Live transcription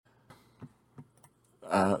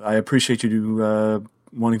I appreciate you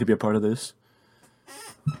wanting to be a part of this.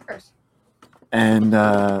 Of course. And,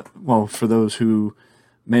 well, for those who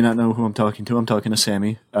may not know who I'm talking to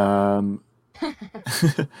Sami. So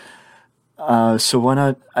why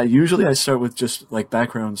not, usually I start with just, like,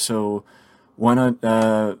 background, so why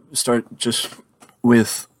not start just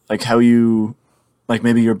with, like, how you, like,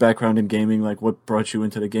 maybe your background in gaming, like, what brought you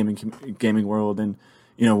into the gaming world, and,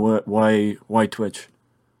 you know, why Twitch?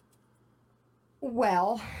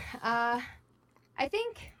 Well, I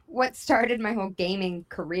think what started my whole gaming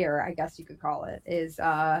career, I guess you could call it, is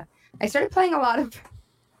I started playing a lot of,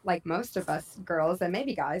 like most of us girls and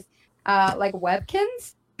maybe guys, like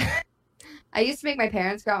Webkins. I used to make my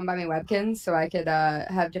parents go out and buy me Webkins so I could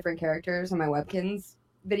have different characters on my Webkins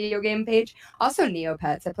video game page. Also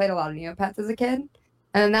Neopets. I played a lot of Neopets as a kid.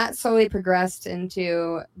 And that slowly progressed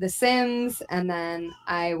into The Sims, and then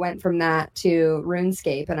I went from that to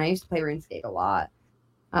RuneScape, and I used to play RuneScape a lot.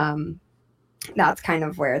 That's kind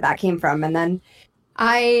of where that came from. And then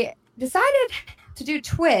I decided to do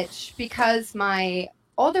Twitch because my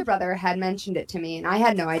older brother had mentioned it to me, and I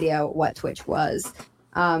had no idea what Twitch was.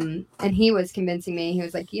 And he was convincing me. He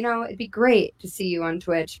was like, you know, it'd be great to see you on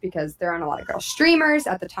Twitch because there aren't a lot of girl streamers.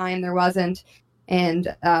 At the time, there wasn't.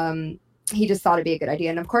 And he just thought it'd be a good idea.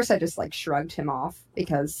 And of course, I just like shrugged him off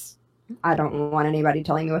because I don't want anybody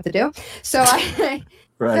telling me what to do. So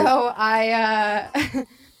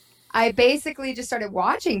I basically just started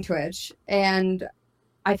watching Twitch, and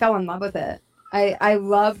I fell in love with it. I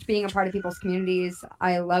loved being a part of people's communities.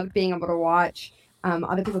 I loved being able to watch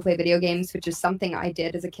other people play video games, which is something I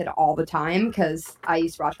did as a kid all the time because I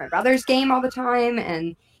used to watch my brother's game all the time,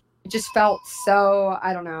 and it just felt so,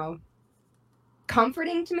 I don't know,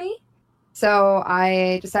 comforting to me. So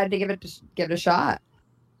I decided to give it a shot,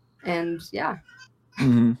 and yeah.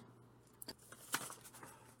 Mm-hmm.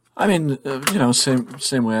 I mean, you know,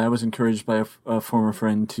 same way. I was encouraged by a former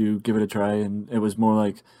friend to give it a try, and it was more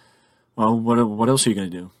like, well, what else are you gonna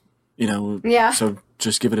do? You know, yeah. So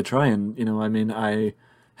just give it a try, and you know, I mean, I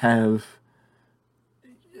have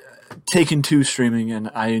taken to streaming, and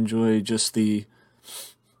I enjoy just the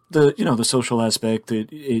you know the social aspect. It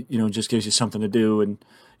you know just gives you something to do, and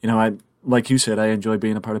you know, I like you said, I enjoy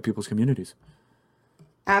being a part of people's communities.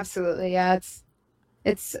 Absolutely, yeah.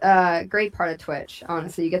 It's a great part of Twitch.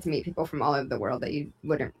 Honestly, you get to meet people from all over the world that you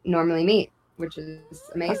wouldn't normally meet, which is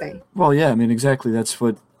amazing. Well, yeah, I mean, exactly. That's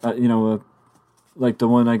what you know. Like the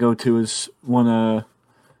one I go to is one.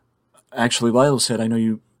 Actually, Lyle said, I know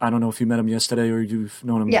you. I don't know if you met him yesterday or you've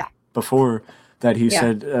known him before. That he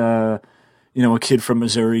said, you know, a kid from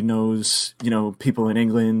Missouri knows, you know, people in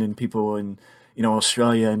England and people in, you know,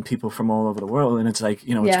 Australia and people from all over the world, and it's like,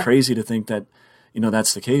 you know, it's crazy to think that, you know,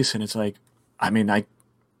 that's the case, and it's like, I mean,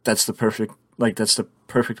 that's the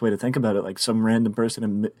perfect way to think about it. Like some random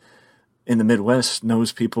person in the Midwest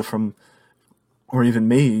knows people from, or even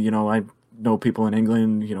me, you know, I know people in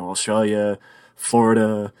England, you know, Australia,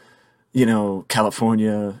 Florida, you know,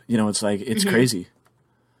 California, you know, it's like, it's crazy.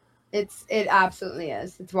 It absolutely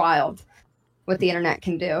is. It's wild what the internet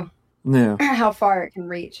can do. Yeah. How far it can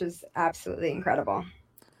reach is absolutely incredible.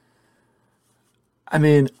 I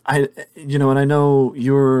mean, you know, and I know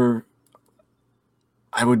you're,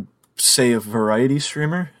 I would say, a variety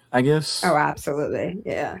streamer, I guess. Oh, absolutely.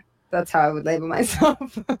 Yeah. That's how I would label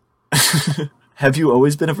myself. Have you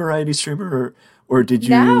always been a variety streamer, or did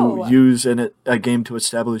you use a game to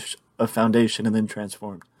establish a foundation and then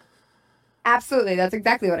transformed? Absolutely. That's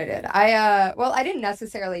exactly what I did. I didn't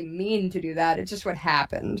necessarily mean to do that. It's just what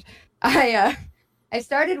happened. I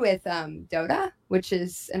started with Dota, which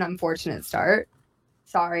is an unfortunate start.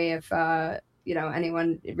 Sorry if you know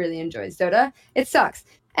anyone really enjoys Dota. It sucks.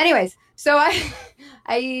 Anyways, so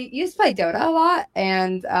I used to play Dota a lot,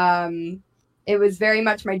 and it was very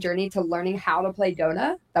much my journey to learning how to play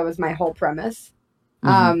Dota. That was my whole premise.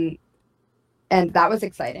 And that was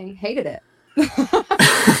exciting. Hated it.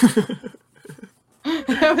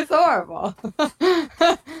 It was horrible.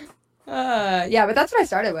 Yeah, but that's what I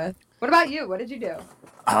started with. What about you? What did you do?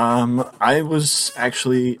 I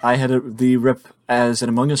had the rep as an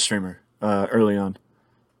Among Us streamer early on.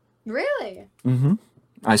 Really? Mm-hmm.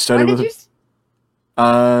 I started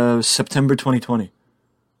September 2020.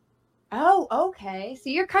 Oh, okay. So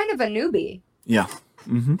you're kind of a newbie. Yeah.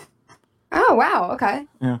 Mm-hmm. Oh, wow. Okay.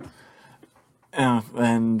 Yeah. Yeah,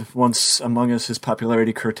 and once Among Us'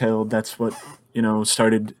 popularity curtailed, that's what, you know,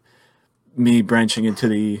 started me branching into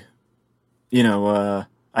the, you know,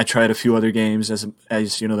 I tried a few other games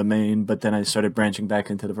as you know, the main, but then I started branching back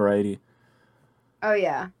into the variety. Oh,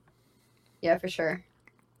 yeah. Yeah, for sure.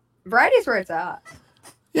 Variety's where it's at.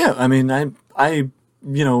 Yeah, I mean, I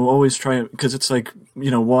always try, because it's like,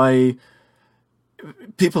 why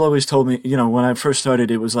people always told me, when I first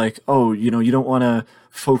started, it was like, oh, you don't want to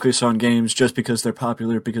focus on games just because they're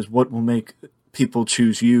popular, because what will make people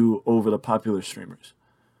choose you over the popular streamers?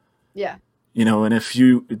 Yeah. And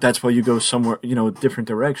that's why you go somewhere, a different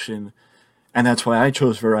direction. And that's why I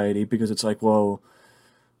chose variety, because it's like, well,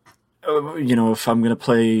 if I'm going to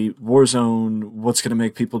play Warzone, what's going to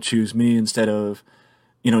make people choose me instead of,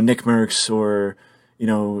 Nick Merckx or,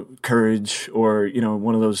 Courage or,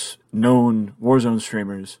 one of those known Warzone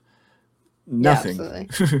streamers? Nothing. Yeah,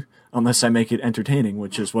 absolutely. Unless I make it entertaining,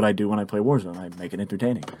 which is what I do when I play Warzone. I make it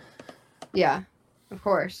entertaining. Yeah, of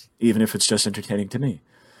course. Even if it's just entertaining to me.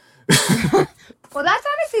 Well, that's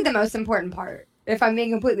honestly the most important part, if I'm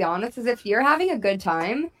being completely honest, is if you're having a good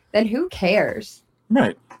time, then who cares?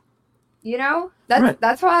 Right.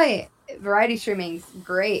 That's why variety streaming's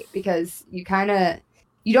great, because you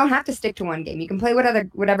don't have to stick to one game. You can play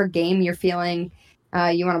whatever game you're feeling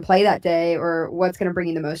you want to play that day, or what's going to bring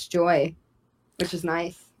you the most joy, which is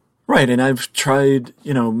nice. Right, and I've tried,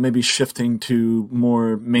 maybe shifting to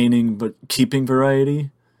more maining but keeping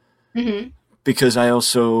variety. Mm-hmm. Because I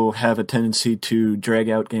also have a tendency to drag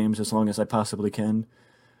out games as long as I possibly can.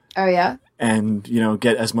 Oh, yeah? And,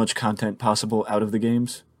 get as much content possible out of the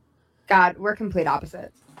games. God, we're complete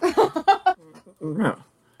opposites. No.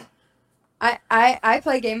 I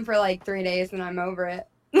play a game for like 3 days and I'm over it.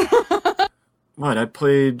 What? I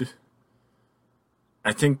played,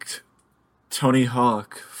 I think, Tony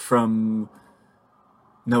Hawk from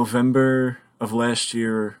November of last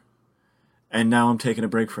year, and now I'm taking a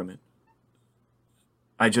break from it.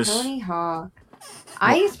 Tony Hawk.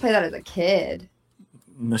 I used to play that as a kid.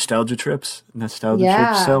 Nostalgia trips. Trips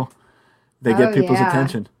sell. They get people's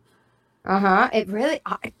attention. Uh-huh.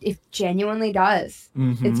 It genuinely does.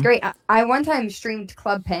 Mm-hmm. It's great. I one time streamed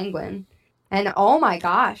Club Penguin, and oh my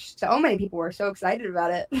gosh, so many people were so excited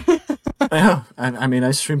about it. Yeah. I mean,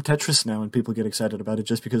 I stream Tetris now, and people get excited about it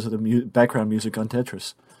just because of the background music on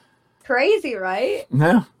Tetris. Crazy, right?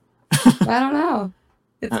 Yeah. I don't know.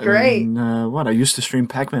 It's great. I used to stream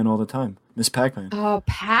Pac-Man all the time. Miss Pac-Man. Oh,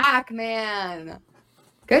 Pac-Man.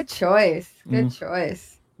 Good choice. Good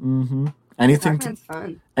choice. Mm-hmm. Pac-Man's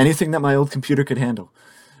fun. Anything that my old computer could handle.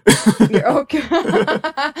 You're okay.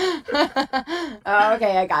 Oh,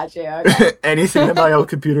 okay, I got you. Okay. Anything that my old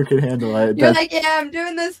computer could handle. You're like, yeah, I'm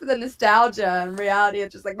doing this for the nostalgia. In reality,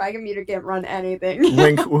 it's just like my computer can't run anything.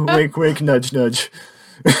 Wink, wink, wink, nudge, nudge.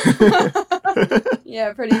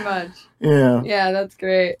 Yeah, pretty much. Yeah. Yeah, that's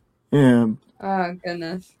great. Yeah. Oh,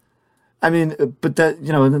 goodness. I mean, but that,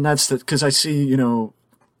 and that's because I see,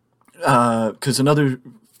 because another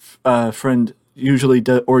friend usually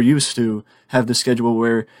used to have the schedule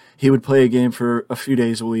where he would play a game for a few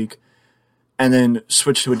days a week and then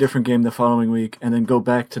switch to a different game the following week and then go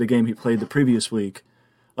back to the game he played the previous week.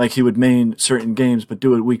 Like he would main certain games but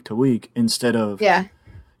do it week to week instead of,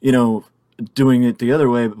 doing it the other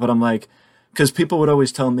way. But I'm like, because people would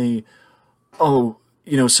always tell me, oh,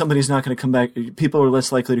 somebody's not going to come back. People are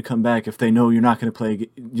less likely to come back if they know you're not going to play,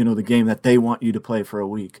 the game that they want you to play for a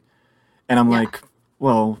week. And I'm like,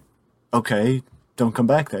 well, okay, don't come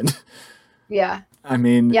back then. Yeah. I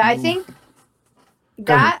mean. Yeah, I think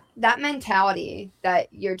that mentality that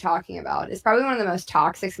you're talking about is probably one of the most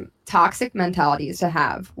toxic mentalities to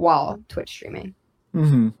have while Twitch streaming.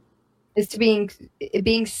 Mm-hmm. Is to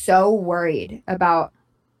being so worried about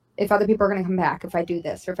if other people are going to come back, if I do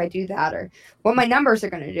this or if I do that, or what my numbers are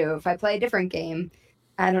going to do if I play a different game.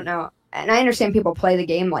 I don't know. And I understand people play the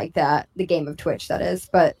game like that, the game of Twitch, that is,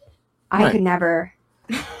 but I could never,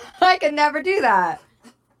 I could never do that.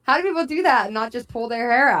 How do people do that and not just pull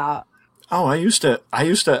their hair out? Oh, I used to,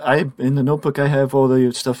 in the notebook, I have all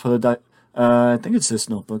the stuff for I think it's this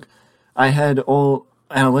notebook. I had all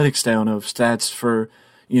analytics down of stats for,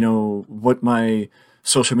 what my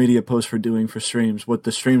social media posts were doing for streams, what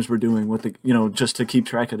the streams were doing, what the, just to keep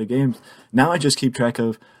track of the games. Now I just keep track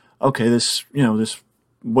of, okay, this,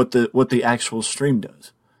 what the actual stream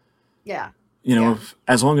does. Yeah.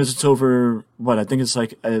 As long as it's over, I think it's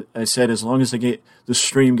like I said, as long as the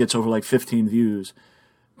stream gets over like 15 views,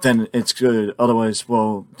 then it's good. Otherwise,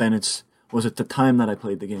 then was it the time that I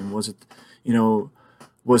played the game? Was it, the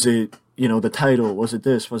title? Was it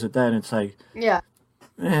this? Was it that? And it's like, yeah.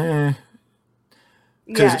 Yeah,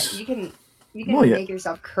 you can make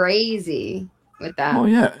yourself crazy with that. Well,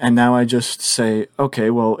 yeah, and now I just say,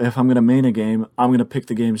 okay, well, if I'm going to main a game, I'm going to pick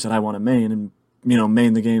the games that I want to main and,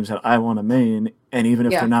 main the games that I want to main, and even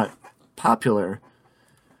if they're not popular,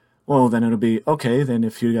 well, then it'll be, okay, then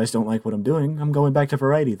if you guys don't like what I'm doing, I'm going back to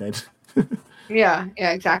variety then. Yeah,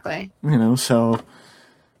 exactly. So,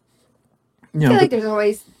 I feel like there's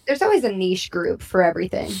always a niche group for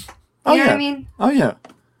everything. You know what I mean? Oh yeah.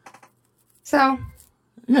 So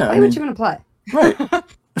yeah, play what you want to play. Right.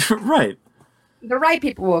 Right. The right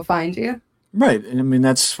people will find you. Right. I mean,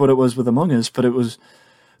 that's what it was with Among Us, but it was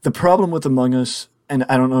the problem with Among Us, and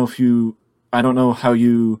I don't know how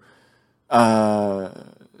you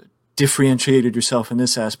differentiated yourself in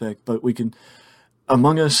this aspect, but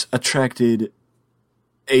Among Us attracted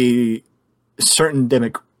a certain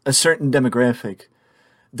demographic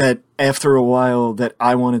that after a while that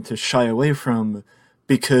I wanted to shy away from,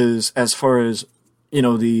 because as far as,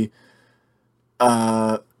 the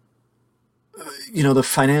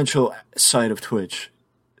financial side of Twitch,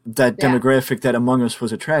 that demographic that Among Us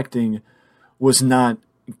was attracting was not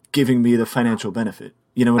giving me the financial benefit.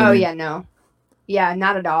 You know what I mean? Oh yeah, no. Yeah,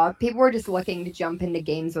 not at all. People were just looking to jump into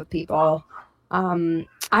games with people. I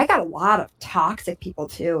got a lot of toxic people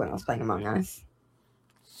too when I was playing Among Us.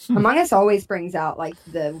 Among Us always brings out like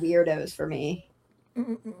the weirdos for me.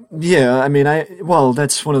 Yeah, I mean,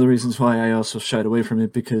 that's one of the reasons why I also shied away from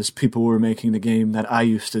it, because people were making the game that I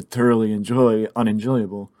used to thoroughly enjoy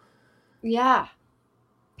unenjoyable. Yeah.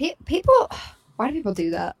 People, why do people do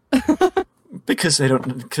that? Because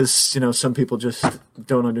some people just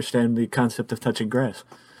don't understand the concept of touching grass.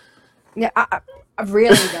 Yeah,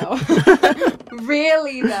 really though.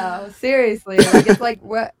 Really though. Seriously. Like, it's like,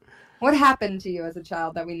 what happened to you as a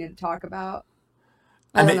child that we need to talk about?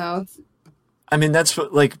 I don't know. I mean, that's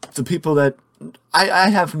what, like, the people that... I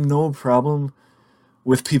have no problem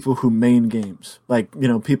with people who main games. Like,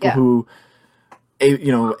 people who...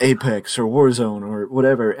 Apex or Warzone or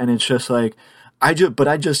whatever. And it's just like... But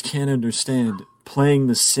I just can't understand playing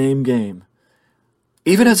the same game,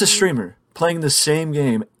 even as a streamer, playing the same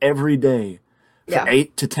game every day for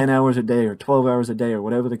 8 to 10 hours a day or 12 hours a day or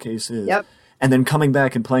whatever the case is. Yep. And then coming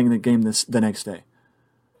back and playing the game the next day.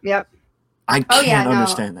 Yep. I can't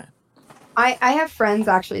understand that. I have friends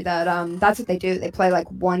actually that that's what they do. They play like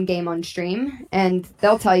one game on stream, and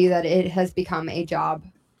they'll tell you that it has become a job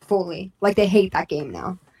fully. Like, they hate that game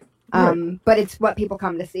now. Right. But it's what people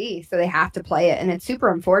come to see, so they have to play it, and it's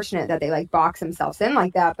super unfortunate that they like box themselves in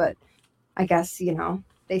like that. But I guess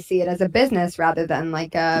they see it as a business rather than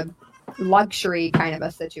like a luxury kind of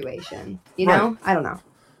a situation. Right. I don't know.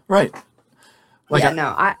 Right. Like,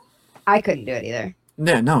 I couldn't do it either.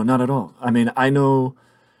 Yeah, no, not at all. I mean, I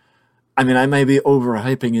may be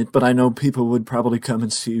overhyping it, but I know people would probably come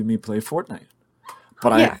and see me play Fortnite.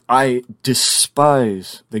 But I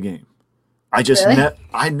despise the game. I just really?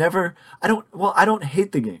 I don't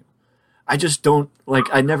hate the game. I just don't,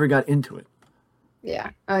 I never got into it. Yeah.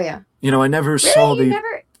 Oh yeah. I never saw the... You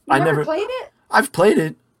never played it? I've played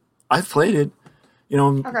it.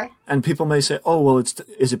 Okay. And people may say, "Oh, well,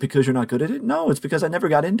 is it because you're not good at it?" No, it's because I never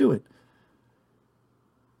got into it.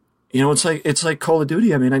 It's like Call of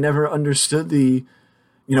Duty. I mean, I never understood the,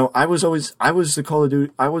 I was the Call of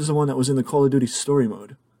Duty. I was the one that was in the Call of Duty story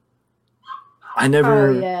mode. I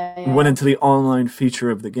never went into the online feature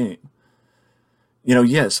of the game.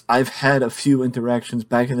 Yes, I've had a few interactions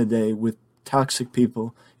back in the day with toxic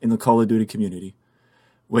people in the Call of Duty community,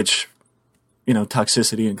 which,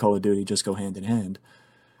 toxicity and Call of Duty just go hand in hand.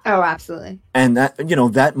 Oh, absolutely. And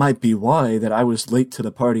that might be why that I was late to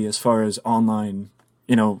the party as far as online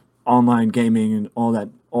gaming and all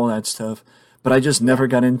that stuff. But I just never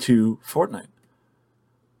got into Fortnite.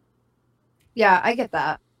 Yeah, I get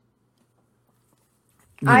that.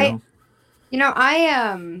 I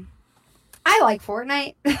like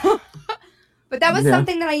Fortnite, but that was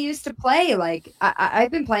something that I used to play. Like,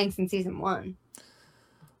 I've been playing since season 1.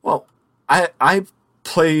 Well, I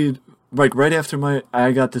played right after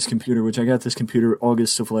I got this computer, which I got this computer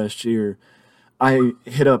August of last year. I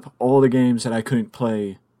hit up all the games that I couldn't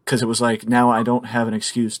play because it was like, now I don't have an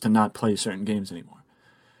excuse to not play certain games anymore.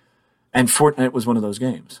 And Fortnite was one of those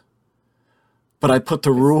games. But I put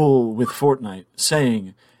the rule with Fortnite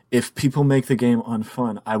saying, if people make the game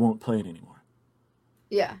unfun, I won't play it anymore.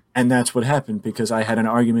 Yeah. And that's what happened, because I had an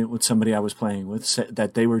argument with somebody I was playing with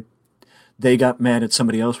that they got mad at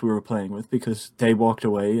somebody else we were playing with because they walked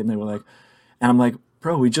away and they were like, and I'm like,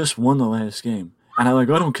 bro, we just won the last game. And I'm like,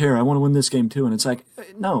 I don't care. I want to win this game too. And it's like,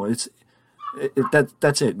 no,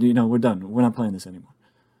 that's it. We're done. We're not playing this anymore.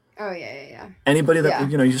 Oh, yeah. Anybody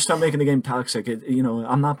that, you start making the game toxic.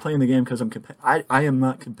 I'm not playing the game because I am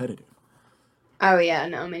not competitive. Oh, yeah.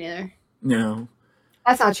 No, me neither.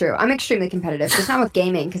 That's not true. I'm extremely competitive. Just not with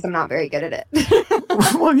gaming because I'm not very good at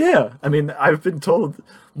it. Well, yeah. I mean, I've been told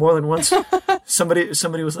more than once. Somebody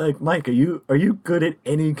was like, Mike, are you good at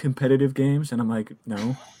any competitive games? And I'm like,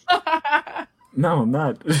 no. No, I'm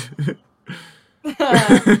not.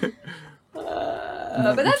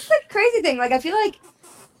 But that's the crazy thing. Like, I feel like,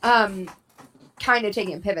 kind of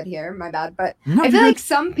taking a pivot here, my bad, but I feel like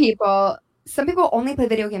some people only play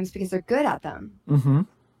video games because they're good at them. Mm-hmm.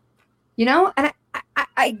 You know, and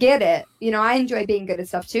I get it. You know, I enjoy being good at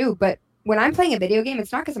stuff too. But when I'm playing a video game,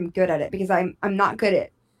 it's not because I'm good at it, because I'm not good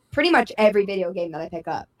at pretty much every video game that I pick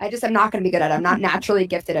up. I'm not going to be good at it. I'm not naturally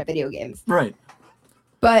gifted at video games. Right.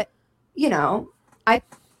 But, you know, I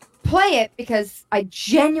play it because I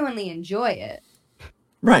genuinely enjoy it.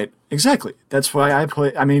 Right. Exactly. That's why I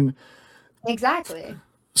play. I mean. Exactly.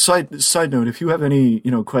 Side note, if you have any,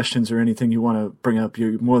 questions or anything you want to bring up,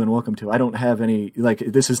 you're more than welcome to. I don't have any,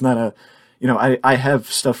 this is not a, I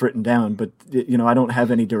have stuff written down, but, I don't have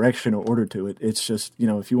any direction or order to it. It's just,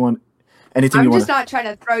 if you want anything I'm just not trying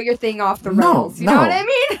to throw your thing off the rails. You know what I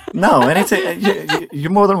mean? No, anything, you're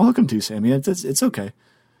more than welcome to, Sammy. It's okay.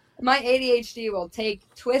 My ADHD will take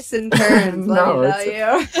twists and turns, let me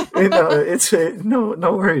tell you.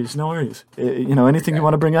 No worries. Anything you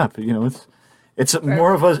want to bring up,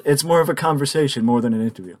 it's more of a conversation more than an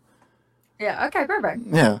interview. Yeah. Okay. Perfect.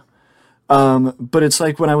 Yeah. But it's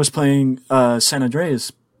like when I was playing San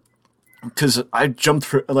Andreas, because I jumped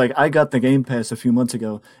through. Like, I got the Game Pass a few months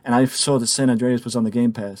ago, and I saw that San Andreas was on the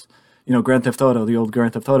Game Pass. Grand Theft Auto, the old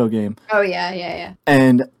Grand Theft Auto game. Oh yeah.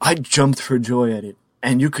 And I jumped for joy at it,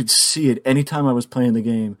 and you could see it anytime I was playing the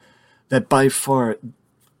game. That by far,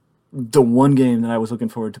 the one game that I was looking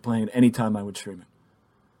forward to playing anytime I would stream it.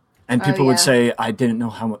 And people would say, I didn't know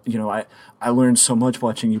how much, I learned so much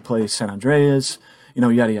watching you play San Andreas,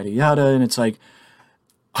 yada, yada, yada. And it's like,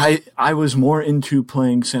 I was more into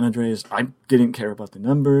playing San Andreas. I didn't care about the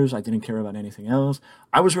numbers. I didn't care about anything else.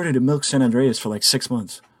 I was ready to milk San Andreas for like 6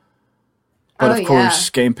 months. But of course,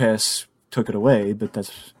 Game Pass took it away, but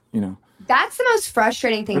that's, That's the most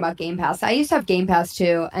frustrating thing about Game Pass. I used to have Game Pass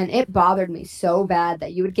too, and it bothered me so bad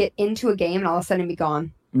that you would get into a game and all of a sudden be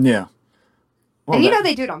gone. Yeah. Well, and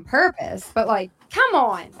they do it on purpose, but like, come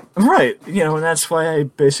on. Right. And that's why I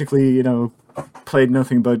basically, played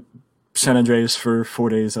nothing but San Andreas for 4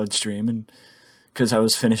 days on stream, and because I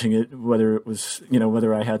was finishing it, whether it was,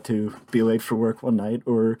 whether I had to be late for work one night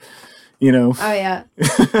or, Oh, yeah.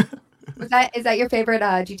 Is that your favorite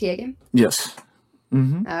GTA game? Yes.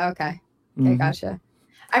 Mm-hmm. Oh, okay. Okay, gotcha.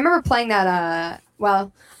 I remember playing that,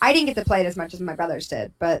 well, I didn't get to play it as much as my brothers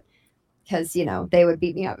did, but because, they would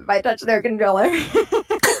beat me up if I touched their controller.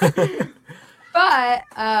 But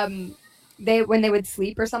when they would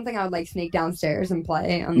sleep or something, I would like sneak downstairs and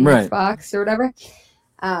play on the Xbox or whatever.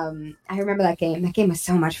 I remember that game. That game was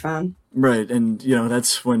so much fun. Right, and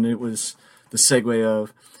that's when it was the segue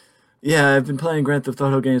of, I've been playing Grand Theft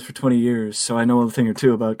Auto games for 20 years, so I know a thing or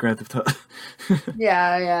two about Grand Theft Auto.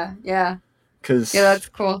 Yeah. Because that's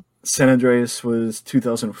cool. San Andreas was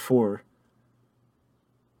 2004.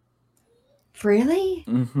 Really?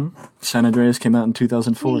 Mm-hmm. San Andreas came out in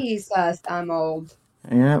 2004. Jesus, I'm old.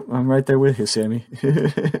 Yeah, I'm right there with you, Sammy.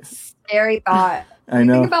 Scary thought. I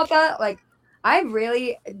know. Think about that? Like,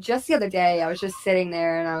 just the other day, I was just sitting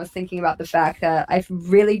there and I was thinking about the fact that I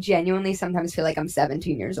really genuinely sometimes feel like I'm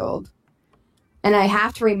 17 years old. And I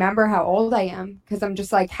have to remember how old I am, because I'm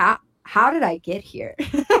just like, how did I get here?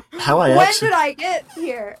 When did I get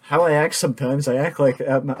here? How I act sometimes, I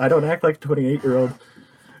don't act like a 28-year-old.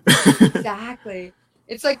 Exactly.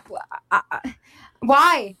 It's like,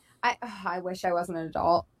 why? I wish I wasn't an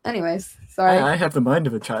adult. Anyways, sorry. I have the mind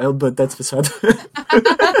of a child, but that's beside.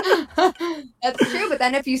 That's true, but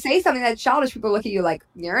then if you say something that's childish, people look at you like,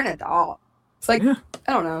 you're an adult. It's like, I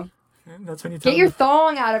don't know. That's when you get your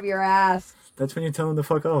thong out of your ass. That's when you tell them to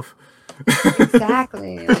fuck off.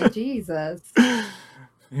 Exactly. Like, Jesus.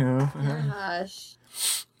 Gosh.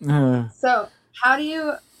 So, how do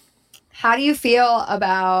you feel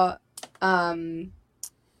about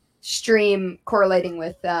stream correlating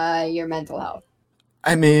with your mental health?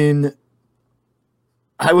 I mean,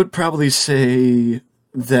 I would probably say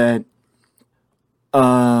that,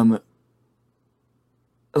 there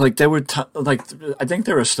were I think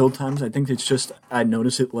there are still times. I think it's just I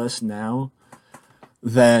notice it less now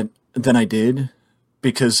than I did,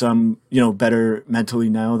 because I'm better mentally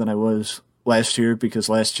now than I was last year. Because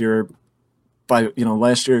last year,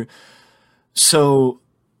 so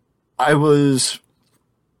I was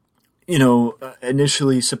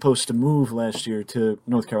initially supposed to move last year to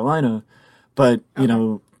North Carolina, but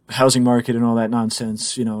housing market and all that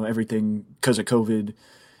nonsense, everything because of COVID,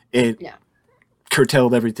 it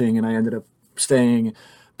curtailed everything, and I ended up staying.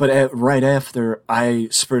 But right after, I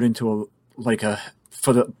spurred into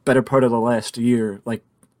for the better part of the last year, like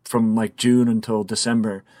from June until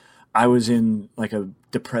December, I was in a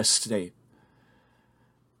depressed state,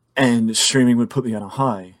 and streaming would put me on a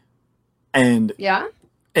high. And yeah,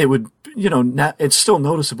 it would, it's still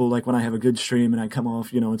noticeable. Like when I have a good stream and I come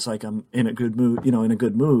off, it's like I'm in a good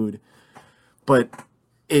mood, but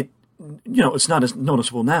it's not as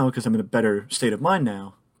noticeable now because I'm in a better state of mind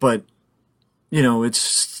now, but it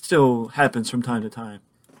still happens from time to time.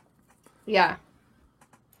 Yeah,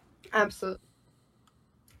 absolutely.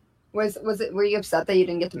 Were you upset that you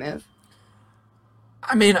didn't get to move?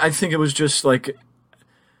 I mean, I think it was just like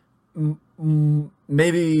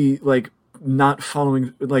maybe like not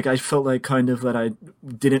following, like I felt like kind of that I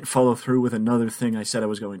didn't follow through with another thing I said I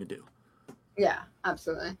was going to do. Yeah,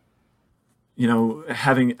 absolutely.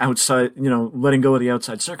 Having outside, letting go of the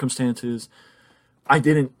outside circumstances, I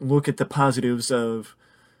didn't look at the positives of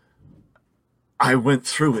I went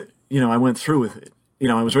through it. I went through with it.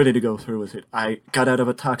 I was ready to go through with it. I got out of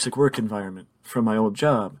a toxic work environment from my old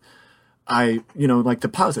job. Like the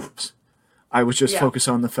positives. I was just focused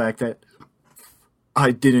on the fact that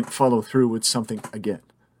I didn't follow through with something again.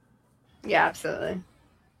 Yeah, absolutely.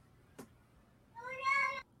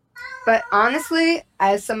 But honestly,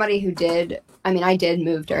 as somebody who I did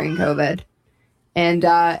move during COVID. And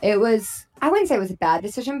it was, I wouldn't say it was a bad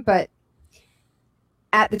decision, but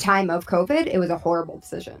at the time of COVID, it was a horrible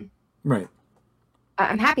decision. Right.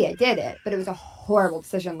 I'm happy I did it, but it was a horrible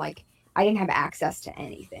decision. Like, I didn't have access to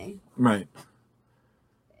anything. Right.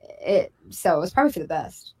 So it was probably for the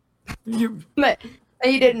best. But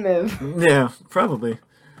you didn't move. Yeah, probably.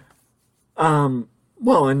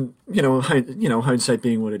 Well, and hindsight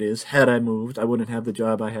being what it is, had I moved, I wouldn't have the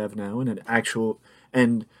job I have now,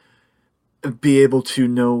 and be able to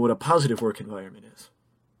know what a positive work environment is.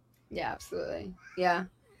 Yeah, absolutely. Yeah,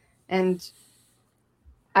 and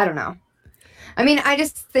I don't know. I mean, I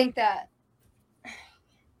just think that.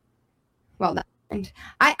 Well,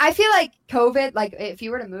 I feel like COVID, like if you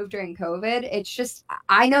were to move during COVID, it's just,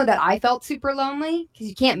 I know that I felt super lonely because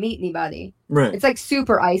you can't meet anybody. Right. It's like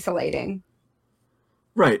super isolating.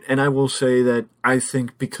 Right. And I will say that I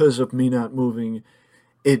think because of me not moving,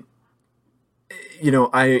 I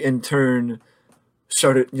in turn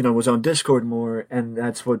started, was on Discord more, and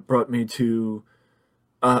that's what brought me to,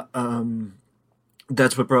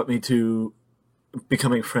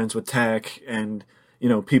 becoming friends with Tack and,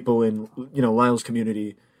 people in, Lyle's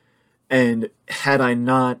community. And had I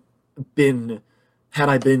been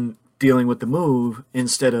dealing with the move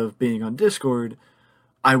instead of being on Discord,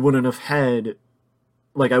 I wouldn't have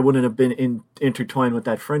been intertwined with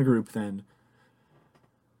that friend group then.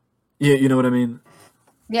 Yeah, you know what I mean?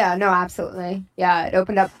 Yeah, no, absolutely. Yeah, it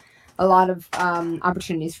opened up a lot of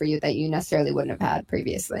opportunities for you that you necessarily wouldn't have had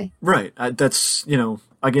previously. Right. That's,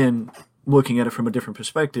 again, looking at it from a different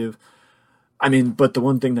perspective. I mean, but the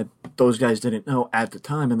one thing that those guys didn't know at the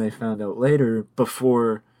time, and they found out later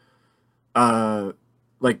before, before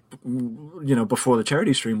the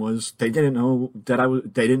charity stream was, they didn't know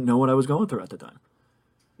they didn't know what I was going through at the time.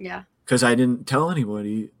 Yeah. Because I didn't tell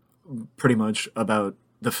anybody pretty much about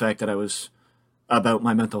the fact that about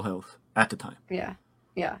my mental health at the time. Yeah.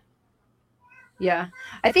 Yeah. Yeah.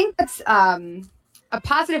 I think that's a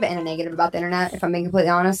positive and a negative about the internet, if I'm being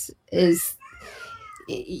completely honest, is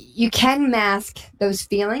you can mask those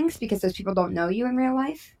feelings because those people don't know you in real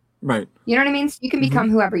life. Right. You know what I mean? So you can become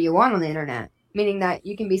whoever you want on the internet, meaning that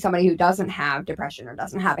you can be somebody who doesn't have depression or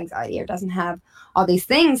doesn't have anxiety or doesn't have all these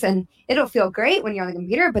things, and it'll feel great when you're on the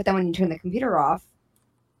computer, but then when you turn the computer off,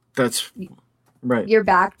 that's right. You're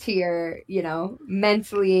back to your, not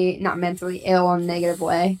mentally ill in a negative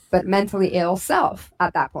way, but mentally ill self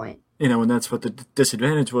at that point. And that's what the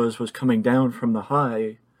disadvantage was coming down from the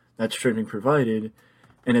high that streaming provided.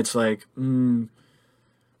 And it's like,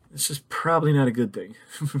 this is probably not a good thing.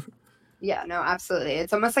 Yeah, no, absolutely.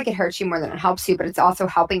 It's almost like it hurts you more than it helps you, but it's also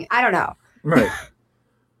helping. I don't know. Right.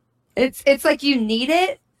 It's like you need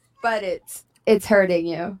it, but it's hurting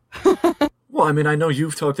you. Well, I mean, I know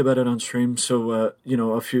you've talked about it on stream, so, a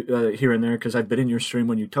few here and there, because I've been in your stream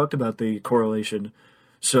when you talked about the correlation.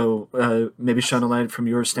 So maybe shine a light from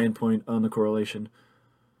your standpoint on the correlation.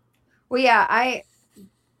 Well, yeah,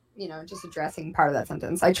 just addressing part of that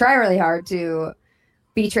sentence. I try really hard to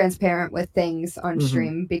be transparent with things on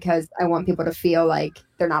stream because I want people to feel like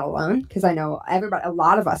they're not alone, because I know a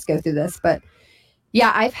lot of us go through this. But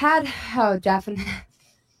yeah, I've had definitely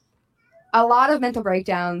a lot of mental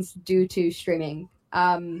breakdowns due to streaming,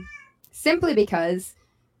 simply because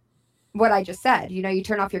what I just said. You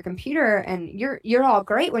turn off your computer and you're all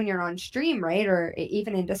great when you're on stream, right? Or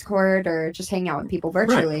even in Discord or just hanging out with people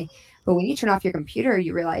virtually. Right. But when you turn off your computer,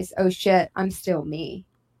 you realize, oh shit, I'm still me.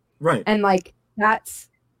 Right. And like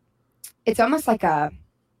it's almost like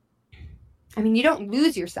you don't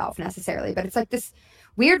lose yourself necessarily, but it's like this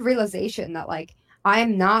weird realization that like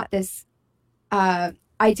I'm not this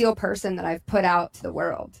ideal person that I've put out to the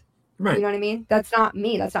world. Right. You know what I mean? That's not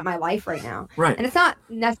me. That's not my life right now. Right. And it's not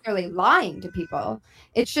necessarily lying to people.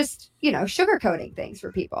 It's just, sugarcoating things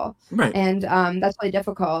for people. Right. And that's really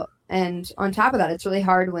difficult. And on top of that, it's really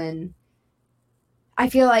hard when I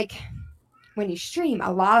feel like when you stream,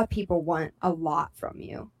 a lot of people want a lot from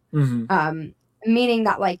you. Mm-hmm. Meaning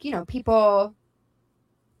that, like, people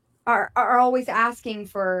are always asking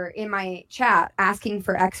for, in my chat, asking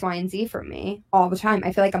for X, Y, and Z from me all the time.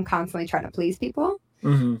 I feel like I'm constantly trying to please people.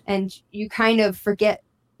 Mm-hmm. And you kind of forget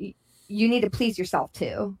you need to please yourself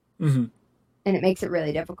too. Mm-hmm. And it makes it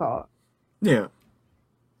really difficult. Yeah.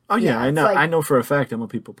 Oh yeah, I know. Like, I know for a fact I'm a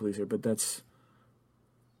people pleaser, but that's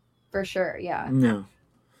for sure. Yeah. No.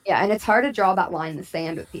 Yeah, and it's hard to draw that line in the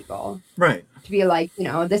sand with people. Right. To be like,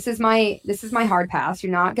 this is my hard pass.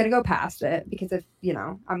 You're not gonna go past it because if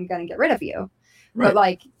I'm gonna get rid of you. Right. But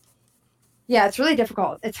like, yeah, it's really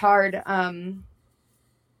difficult. It's hard.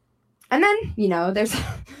 And then,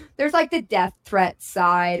 there's like the death threat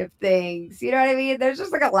side of things. You know what I mean? There's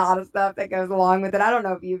just like a lot of stuff that goes along with it. I don't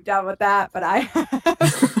know if you've dealt with that, but I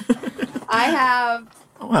have.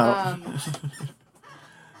 Well.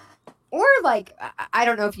 Or like, I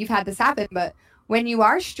don't know if you've had this happen, but when you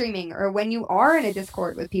are streaming or when you are in a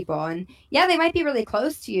Discord with people, and yeah, they might be really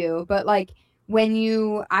close to you, but like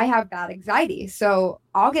I have bad anxiety, so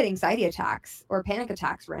I'll get anxiety attacks or panic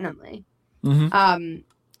attacks randomly. Mm-hmm.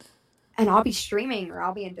 And I'll be streaming or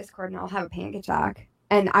I'll be in Discord and I'll have a panic attack.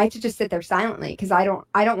 And I have to just sit there silently because I don't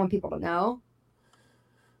want people to know.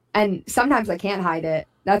 And sometimes I can't hide it.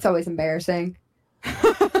 That's always embarrassing.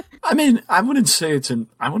 I mean, I wouldn't say it's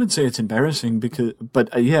embarrassing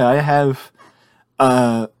but yeah,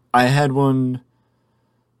 I had one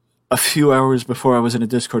a few hours before I was in a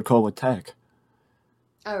Discord call with Tech.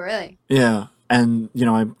 Oh, really? Yeah. And,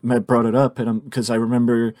 I brought it up because I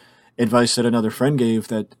remember advice that another friend gave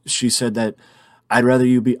that she said that I'd rather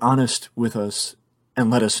you be honest with us and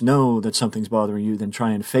let us know that something's bothering you than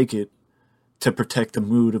try and fake it to protect the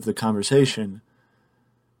mood of the conversation.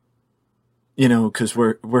 Because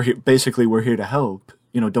we're here to help.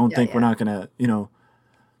 Don't think we're not gonna,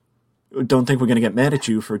 don't think we're gonna get mad at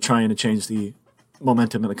you for trying to change the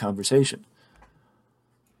momentum of the conversation.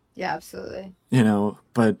 Yeah, absolutely.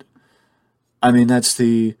 But I mean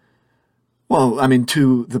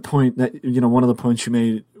to the point that, one of the points you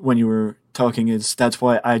made when you were talking is that's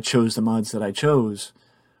why I chose the mods that I chose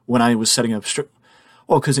when I was setting up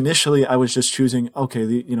because initially I was just choosing, okay,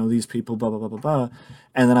 these people, blah, blah, blah, blah, blah.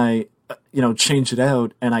 And then I, changed it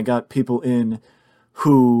out and I got people in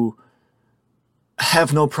who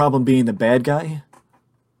have no problem being the bad guy.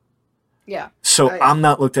 Yeah. So I'm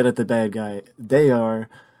not looked at the bad guy. They are,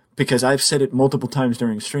 because I've said it multiple times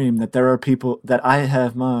during stream that there are people that I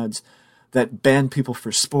have mods that ban people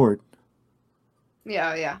for sport.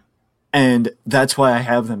 Yeah, yeah. And that's why I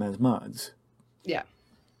have them as mods. Yeah.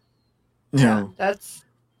 Yeah,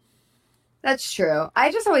 that's true.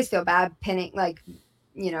 I just always feel bad pinning, like,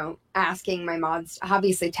 asking my mods.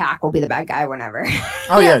 Obviously, Tack will be the bad guy whenever.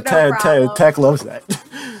 Oh yeah, Tack loves that.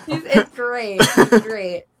 It's great. It's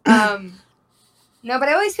great. No, but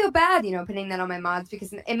I always feel bad, putting that on my mods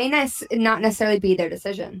because it may not necessarily be their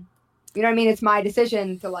decision. You know what I mean? It's my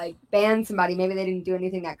decision to like ban somebody. Maybe they didn't do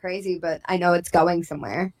anything that crazy, but I know it's going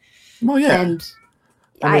somewhere. Well, yeah. And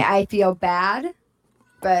I feel bad,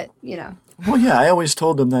 but Well, yeah, I always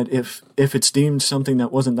told them that if it's deemed something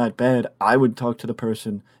that wasn't that bad, I would talk to the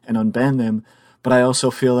person and unban them. But I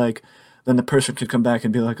also feel like then the person could come back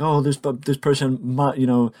and be like, oh, this person,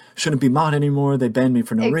 shouldn't be mod anymore. They banned me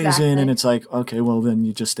for no reason. And it's like, okay, well, then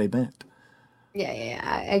you just stay banned.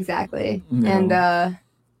 Yeah, exactly. And,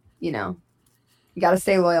 you got to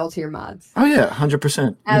stay loyal to your mods. Oh, yeah,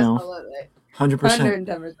 100%. Absolutely. 100%.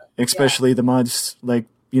 110%. Especially the mods, like,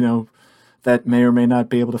 that may or may not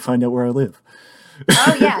be able to find out where I live.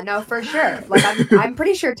 Oh yeah, no, for sure. Like I'm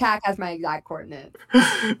pretty sure Tack has my exact coordinates.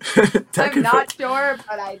 I'm not sure,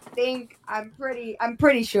 but I think I'm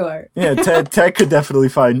pretty sure. Yeah, Tack could definitely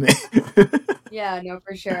find me. Yeah, no,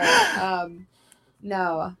 for sure.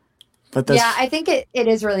 No. But I think it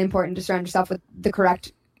is really important to surround yourself with the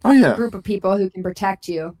correct group of people who can protect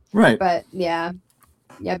you. Right. But yeah,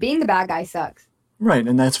 being the bad guy sucks. Right,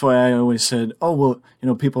 and that's why I always said, oh, well,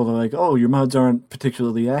 people are like, oh, your mods aren't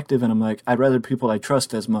particularly active, and I'm like, I'd rather people I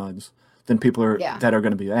trust as mods than people that are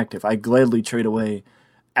going to be active. I gladly trade away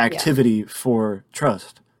activity for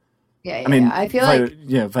trust. Yeah, I mean, I feel like...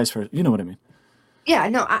 Yeah, vice versa. You know what I mean. Yeah,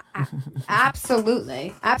 no,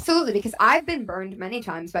 absolutely. Absolutely, because I've been burned many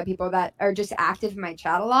times by people that are just active in my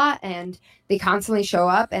chat a lot, and they constantly show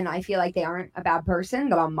up, and I feel like they aren't a bad person,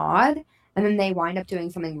 but I'm mod. and then they wind up doing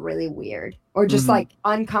something really weird or just Mm-hmm. like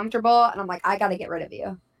uncomfortable, and I'm like, I gotta get rid of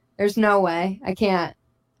you. There's no way. I can't.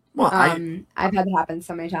 Well, I've had it happen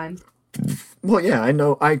so many times. well, yeah, I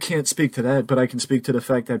know I can't speak to that, but I can speak to the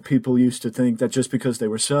fact that people used to think that just because they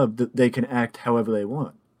were subbed, that they can act however they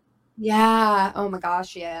want. Yeah. Oh my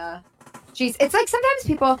gosh. Yeah. Jeez. It's like sometimes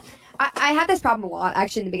people. I had this problem a lot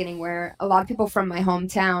actually in the beginning where a lot of people from my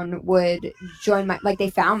hometown would join my, like, they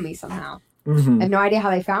found me somehow. I Mm-hmm. have no idea how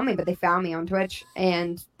they found me, but they found me on Twitch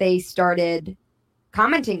and they started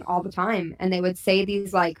commenting all the time. And they would say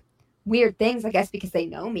these like weird things, I guess, because they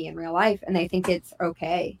know me in real life and they think it's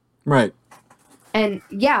okay. Right. And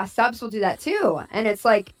yeah, subs will do that too. And it's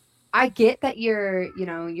like, I get that you're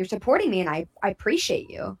supporting me and I appreciate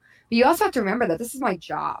you. But you also have to remember that this is my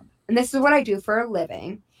job and this is what I do for a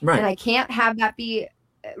living. And Right. I can't have that be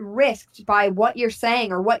risked by what you're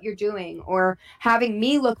saying or what you're doing or having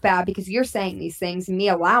me look bad because you're saying these things and me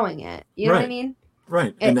allowing it. You know what I Right. mean?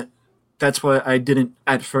 Right. And that's why I didn't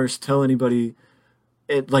at first tell anybody.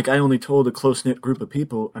 Like, I only told a close knit group of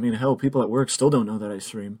people. I mean, hell, people at work still don't know that I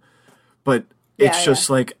stream. But it's Yeah, yeah. just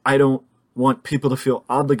like, I don't want people to feel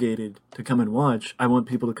obligated to come and watch. I want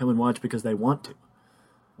people to come and watch because they want to.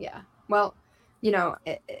 Yeah. Well,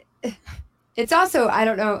 it's also, I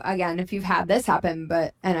don't know, again, if you've had this happen,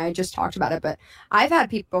 and I just talked about it, but I've had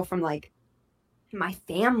people from like my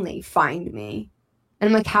family find me. And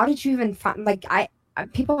I'm like, how did you even find, like,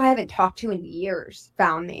 people I haven't talked to in years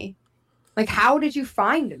found me. Like, how did you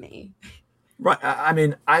find me? Right. I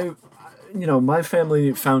mean, my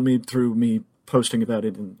family found me through me posting about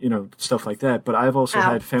it and, stuff like that. But I've also Ow.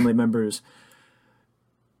 had family members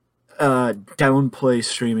downplay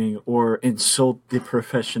streaming or insult the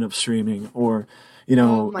profession of streaming or,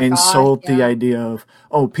 Oh my gosh, insult the yeah. idea of,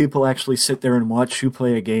 oh, people actually sit there and watch you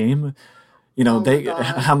play a game. Oh my God.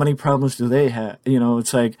 How many problems do they have?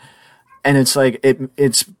 It's like, and it's like,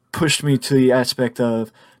 it's pushed me to the aspect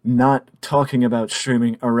of not talking about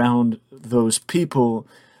streaming around those people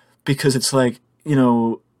because it's like,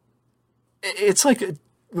 it's like,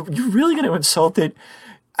 you're really going to insult it.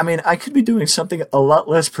 I mean, I could be doing something a lot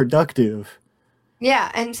less productive.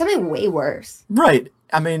 Yeah, and something way worse. Right.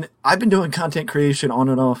 I mean, I've been doing content creation on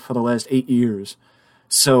and off for the last 8 years.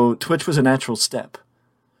 So Twitch was a natural step.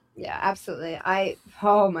 Yeah, absolutely.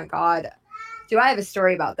 Oh my God. Do I have a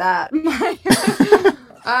story about that?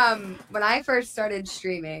 When I first started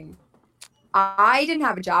streaming, I didn't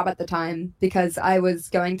have a job at the time because I was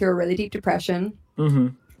going through a really deep depression. Mm-hmm.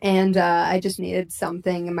 And I just needed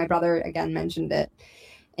something. And my brother, again, mentioned it.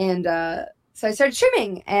 And so I started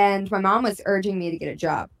streaming, and my mom was urging me to get a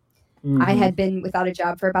job. Mm-hmm. I had been without a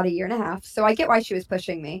job for about 1.5 years. So I get why she was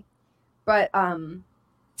pushing me. But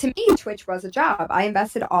to me, Twitch was a job. I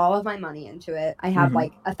invested all of my money into it. I had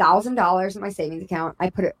like $1,000 in my savings account. I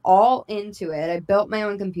put it all into it. I built my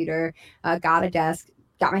own computer, got a desk,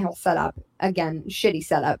 got my whole setup. Again, shitty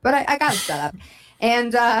setup, but I got a setup.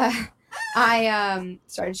 And I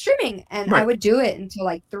started streaming, and Right. I would do it until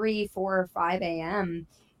like 3, 4, 5 a.m.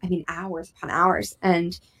 I mean, hours upon hours.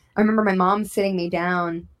 And I remember my mom sitting me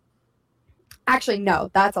down. Actually, no,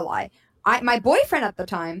 that's a lie. My boyfriend at the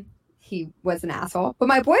time, he was an asshole, but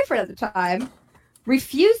my boyfriend at the time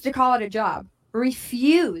refused to call it a job.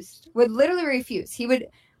 Would literally refuse. He would,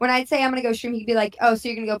 when I'd say I'm gonna go stream, he'd be like, "Oh, so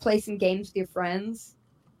you're gonna go play some games with your friends?"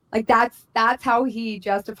 Like that's how he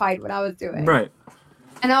justified what I was doing. Right.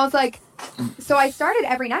 And I was like, so I started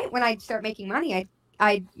every night when I'd start making money,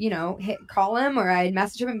 I'd call him or I'd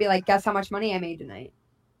message him and be like, guess how much money I made tonight?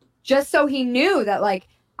 Just so he knew that like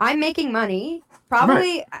I'm making money,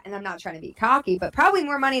 probably, right. And I'm not trying to be cocky, but probably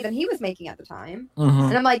more money than he was making at the time. Mm-hmm.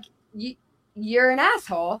 And I'm like, you're an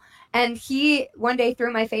asshole. And he one day threw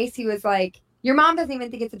in my face, he was like, your mom doesn't even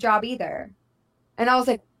think it's a job either. And I was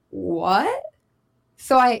like, what?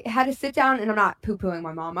 So I had to sit down, and I'm not poo-pooing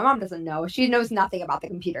my mom. My mom doesn't know. She knows nothing about the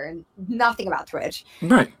computer and nothing about Twitch.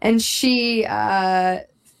 Right. And she, so I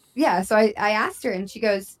asked her, and she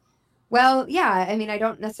goes, well, yeah, I mean, I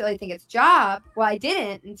don't necessarily think it's a job. Well, I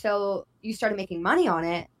didn't until you started making money on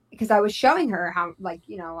it, because I was showing her how, like,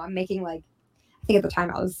 I'm making, like, I think at the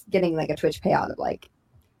time I was getting, like, a Twitch payout of, like,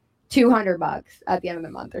 $200 at the end of the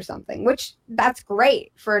month or something, which that's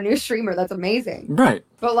great for a new streamer. That's amazing. Right.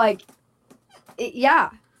 But, like, yeah.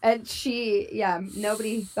 And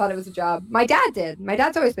nobody thought it was a job. My dad did. My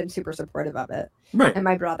dad's always been super supportive of it. Right. And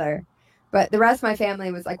my brother. But the rest of my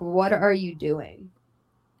family was like, what are you doing?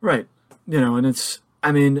 Right. And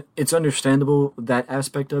it's understandable, that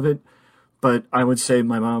aspect of it. But I would say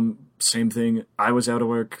my mom, same thing. I was out of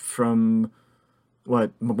work from,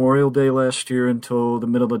 Memorial Day last year until the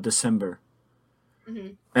middle of December. Mm-hmm.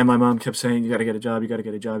 And my mom kept saying, you got to get a job, you got to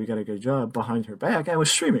get a job, you got to get a job. Behind her back, I was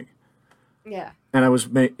streaming. Yeah. And I was,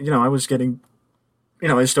 I was getting,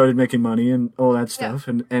 I started making money and all that stuff.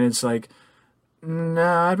 Yeah. And it's like,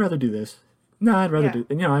 nah, I'd rather do this. No, I'd rather do,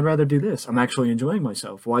 I'd rather do this. I'm actually enjoying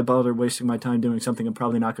myself. Why bother wasting my time doing something I'm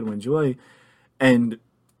probably not going to enjoy and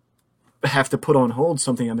have to put on hold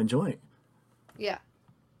something I'm enjoying? Yeah.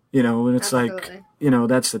 And it's Absolutely. Like,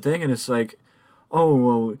 that's the thing. And it's like, oh,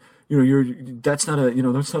 well, that's not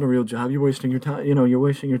a real job. You're wasting your time. You're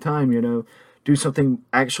wasting your time, do something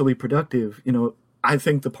actually productive. I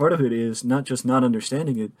think the part of it is not just not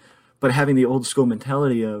understanding it, but having the old school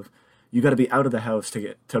mentality of, you got to be out of the house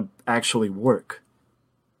to actually work.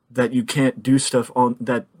 That you can't do stuff on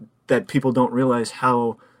that people don't realize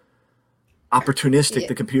how opportunistic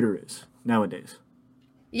the computer is nowadays.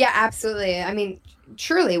 Yeah, absolutely. I mean,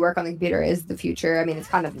 truly, work on the computer is the future. I mean, it's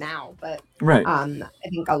kind of now, but right. I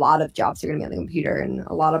think a lot of jobs are going to be on the computer, and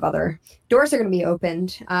a lot of other doors are going to be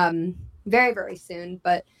opened very, very soon.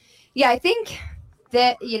 But yeah, I think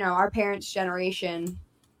that our parents' generation,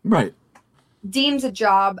 right, deems a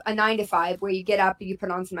job a 9 to 5 where you get up, you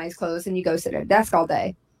put on some nice clothes, and you go sit at a desk all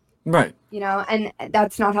day. Right. And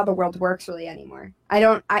that's not how the world works really anymore. I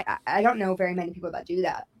don't know very many people that do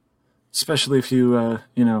that. Especially if you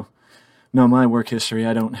know my work history,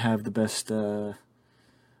 I don't have the best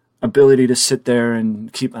ability to sit there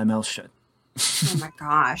and keep my mouth shut. Oh my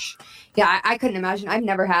gosh. Yeah, I couldn't imagine. I've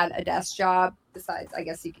never had a desk job. Besides, I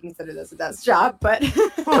guess you can consider this a desk job, but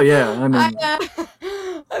oh yeah, I mean,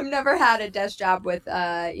 I've never had a desk job with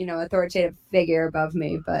authoritative figure above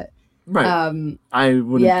me, but right. I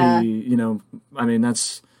wouldn't be, I mean,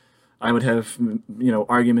 I would have,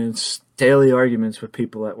 daily arguments with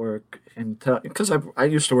people at work, and because I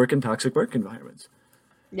used to work in toxic work environments.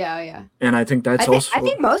 Yeah, yeah. And I think I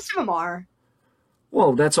think most of them are.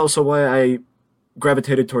 Well, that's also why I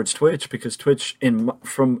gravitated towards Twitch, because Twitch,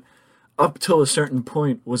 from up till a certain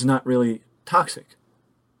point, was not really toxic.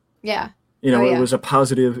 Yeah. It was a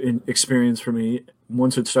positive experience for me.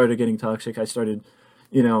 Once it started getting toxic, I started,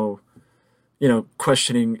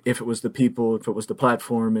 questioning if it was the people, if it was the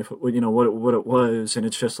platform, if it, what it was, and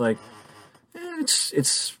it's just like,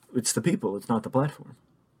 it's the people, it's not the platform.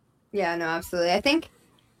 Yeah, no, absolutely. I think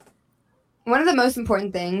one of the most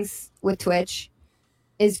important things with Twitch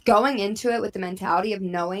is going into it with the mentality of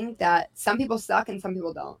knowing that some people suck and some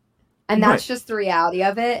people don't. And that's just the reality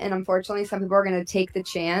of it. And unfortunately, some people are going to take the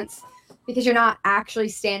chance because you're not actually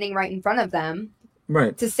standing right in front of them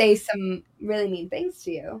to say some really mean things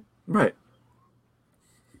to you. Right.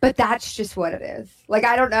 But that's just what it is. Like,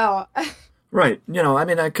 I don't know. Right.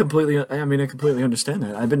 I completely understand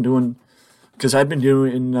that. I've been doing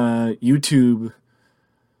YouTube,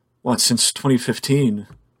 since 2015.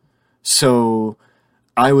 So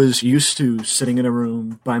I was used to sitting in a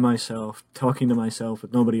room by myself, talking to myself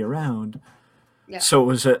with nobody around. Yeah. So it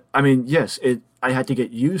was I had to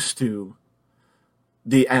get used to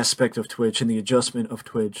the aspect of Twitch and the adjustment of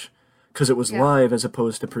Twitch, because it was live as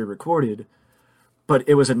opposed to pre-recorded. But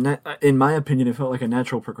it was in my opinion, it felt like a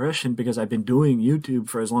natural progression, because I've been doing YouTube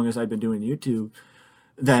for as long as I've been doing YouTube.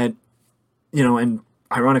 That, and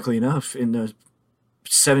ironically enough, in the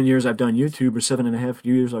 7 years I've done YouTube, or 7.5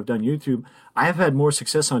 years I've done YouTube, I have had more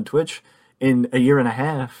success on Twitch in a year and a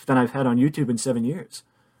half than I've had on YouTube in 7 years.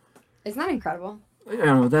 Isn't that incredible?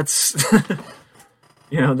 That's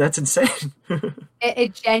that's insane.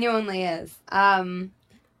 It genuinely is.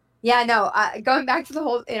 Yeah, no, going back to the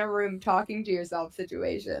whole in a room talking to yourself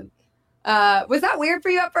situation. Was that weird for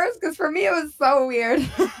you at first? Because for me, it was so weird.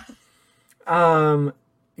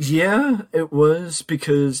 Yeah, it was,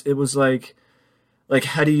 because it was like,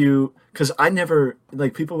 how do you, because I never,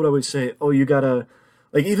 people would always say, oh, you gotta,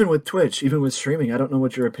 even with Twitch, even with streaming, I don't know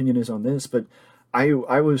what your opinion is on this, but I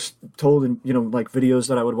was told in, videos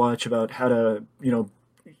that I would watch about how to,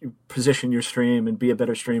 position your stream and be a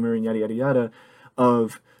better streamer and yada, yada, yada,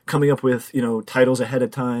 of coming up with, titles ahead of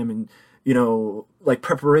time and,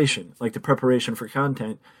 preparation, the preparation for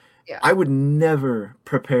content. Yeah. I would never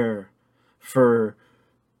prepare for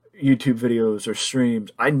YouTube videos or streams.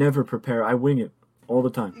 I never prepare. I wing it all the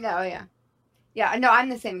time. No, yeah. Yeah, no, I'm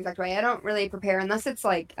the same exact way. I don't really prepare unless it's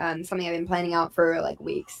something I've been planning out for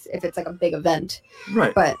weeks, if it's a big event.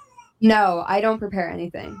 Right. But no, I don't prepare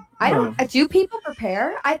anything. Do people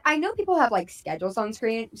prepare? I know people have schedules on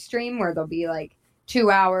stream where they'll be 2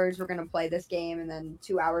 hours we're gonna play this game, and then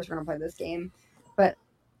 2 hours we're gonna play this game. But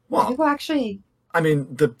people actually. I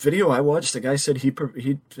mean, the video I watched, the guy said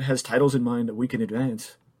he has titles in mind a week in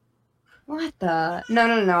advance. What the? No,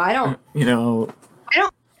 I don't. I don't.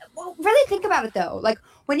 Well, really think about it though.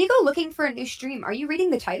 When you go looking for a new stream, are you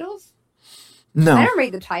reading the titles? I No. don't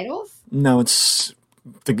read the titles. No, it's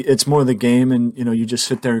more the game, and you just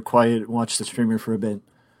sit there quiet and watch the streamer for a bit.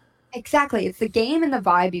 Exactly. It's the game and the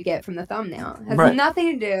vibe you get from the thumbnail. It has Right.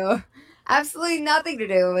 nothing to do, absolutely nothing to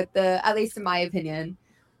do with at least in my opinion,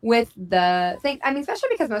 with the thing. I mean, especially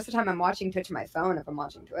because most of the time I'm watching Twitch on my phone if I'm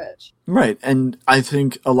watching Twitch. Right. And I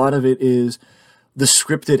think a lot of it is the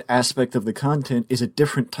scripted aspect of the content is a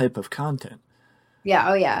different type of content. Yeah.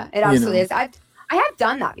 Oh, yeah. It absolutely is. I have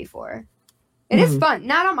done that before. It is fun.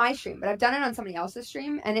 Not on my stream, but I've done it on somebody else's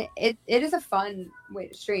stream, and it is a fun way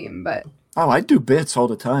to stream, but... Oh, I do bits all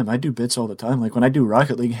the time. Like, when I do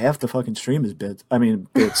Rocket League, half the fucking stream is bits. I mean,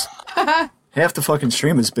 bits. Half the fucking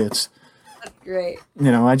stream is bits. That's great.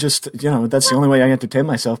 I just, that's the only way I entertain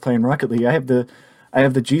myself playing Rocket League. I have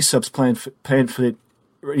the G-Subs playing for the,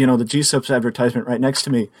 the G-Subs advertisement right next to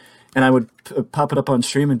me, and I would pop it up on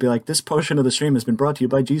stream and be like, this portion of the stream has been brought to you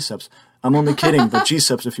by G-Subs. I'm only kidding, but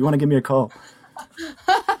G-Subs, if you want to give me a call.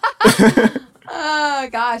 Oh,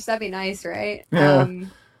 gosh, that'd be nice, right? Yeah.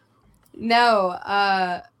 No,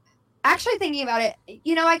 actually thinking about it,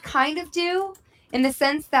 I kind of do, in the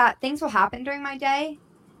sense that things will happen during my day,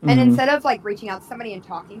 and instead of, like, reaching out to somebody and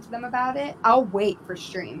talking to them about it, I'll wait for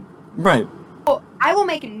stream. Right. So I will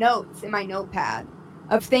make notes in my notepad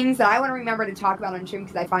of things that I want to remember to talk about on stream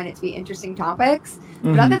because I find it to be interesting topics.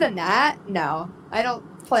 But other than that, no, I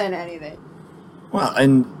don't plan anything. Well,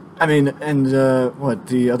 and I mean, and what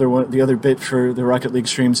the other bit for the Rocket League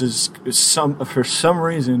streams is for some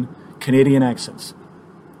reason Canadian accents.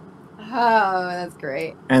 Oh, that's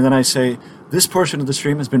great. And then I say, this portion of the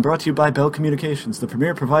stream has been brought to you by Bell Communications, the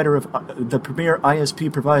premier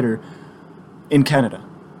ISP provider in Canada.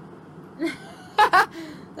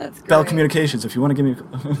 That's great. Bell Communications, if you want to give me...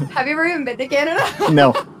 Have you ever even been to Canada?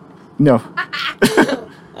 No.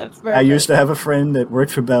 That's perfect. I used to have a friend that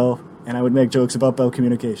worked for Bell, and I would make jokes about Bell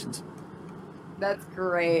Communications. That's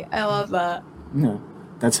great. I love that. No.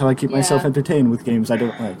 That's how I keep myself entertained with games I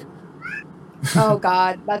don't like. Oh,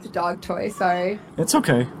 God. That's a dog toy. Sorry. It's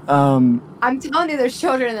okay. I'm telling you, there's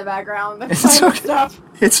children in the background. It's okay. Stuff.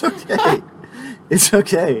 It's okay. It's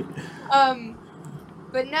okay.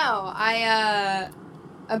 But no,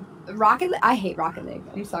 Rocket League. I hate Rocket League.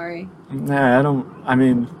 I'm sorry. Nah, I don't. I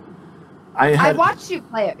mean, I've watched you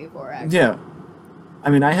play it before, actually. Yeah.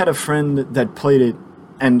 I mean, I had a friend that played it,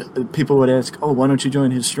 and people would ask, oh, why don't you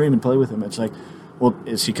join his stream and play with him? It's like, well,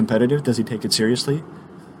 is he competitive? Does he take it seriously?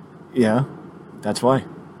 Yeah, that's why.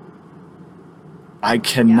 I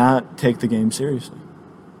cannot take the game seriously.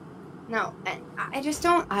 No, I just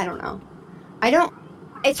don't. I don't know.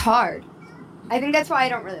 It's hard. I think that's why I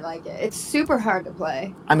don't really like it. It's super hard to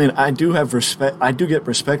play. I mean, I do have respect. I do get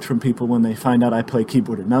respect from people when they find out I play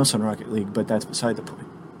keyboard and mouse on Rocket League, but that's beside the point.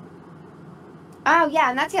 Oh, yeah,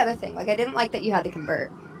 and that's the other thing. Like, I didn't like that you had to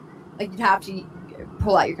convert. Like, you'd have to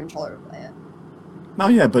pull out your controller to play it. Oh,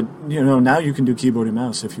 yeah, but, now you can do keyboard and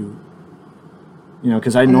mouse if you...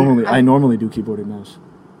 because I normally do keyboard and mouse.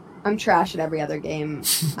 I'm trash at every other game.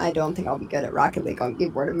 I don't think I'll be good at Rocket League on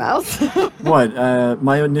keyboard and mouse. What?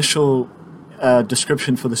 My initial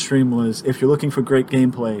description for the stream was, if you're looking for great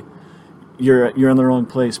gameplay, you're in the wrong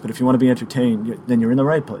place. But if you want to be entertained, then you're in the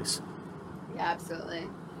right place. Yeah, absolutely.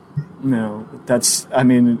 No, that's... I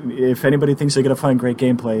mean, if anybody thinks they're going to find great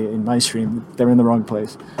gameplay in my stream, they're in the wrong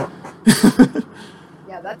place.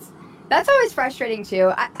 Yeah, that's always frustrating,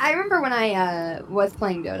 too. I remember when I was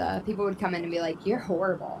playing Dota, people would come in and be like, you're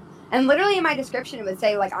horrible. And literally in my description, it would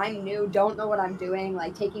say, like, I'm new, don't know what I'm doing,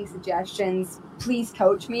 like, taking suggestions, please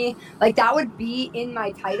coach me. Like, that would be in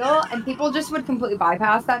my title, and people just would completely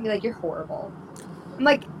bypass that and be like, you're horrible. I'm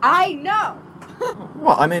like, I know!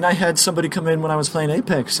 Well, I mean, I had somebody come in when I was playing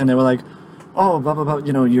Apex, and they were like, oh, blah, blah, blah,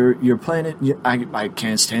 you're playing it, I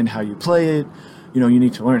can't stand how you play it, you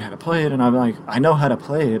need to learn how to play it, and I'm like, I know how to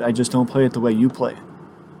play it, I just don't play it the way you play it.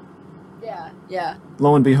 Yeah.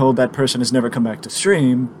 Lo and behold, that person has never come back to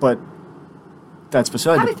stream, but that's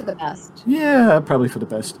beside Probably for the best. Yeah, probably for the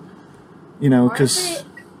best. Because...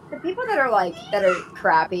 The people that are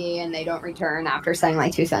crappy and they don't return after saying,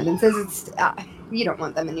 like, 2 sentences, it's... you don't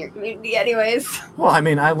want them in your community anyways. Well, I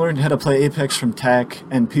mean, I learned how to play Apex from TAC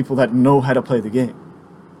and people that know how to play the game.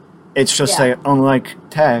 It's just that, unlike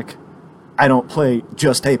TAC, I don't play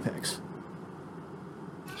just Apex.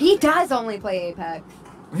 He does only play Apex.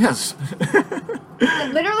 Yes.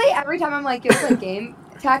 Literally, every time I'm like, you want to play game?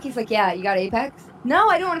 TAC, he's like, yeah, you got Apex? No,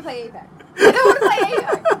 I don't want to play Apex. I don't want to play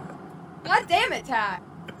Apex. God damn it, TAC.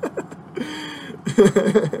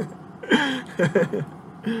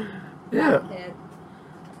 Yeah.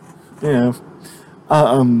 Yeah.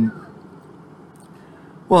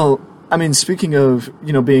 Well, I mean, speaking of,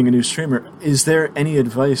 being a new streamer, is there any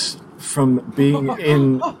advice from being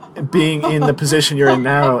in the position you're in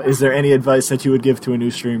now, is there any advice that you would give to a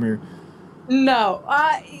new streamer? No.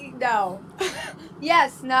 No.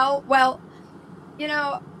 Yes, no. Well,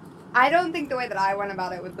 I don't think the way that I went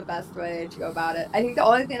about it was the best way to go about it. I think the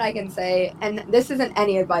only thing I can say, and this isn't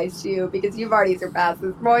any advice to you because you've already surpassed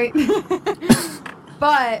this point,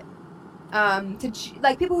 but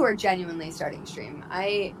to people who are genuinely starting stream,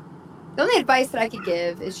 the only advice that I could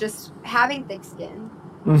give is just having thick skin,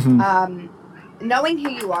 knowing who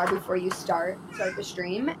you are before you start the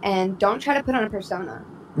stream, and don't try to put on a persona.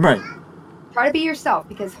 Right. Try to be yourself,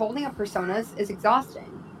 because holding up personas is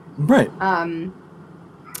exhausting. Right.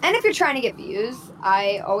 And if you're trying to get views,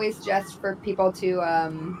 I always suggest for people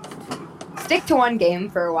to stick to one game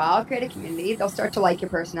for a while, create a community. They'll start to like your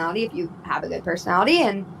personality if you have a good personality,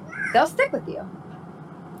 and they'll stick with you,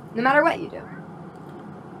 no matter what you do.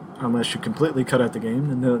 Unless you completely cut out the game,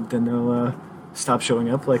 then they'll stop showing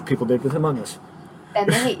up like people did with Among Us. Then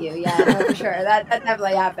they hate you, yeah, no, for sure. That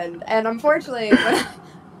definitely happened. And unfortunately, the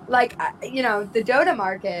Dota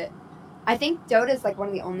market, I think Dota is one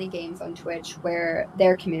of the only games on Twitch where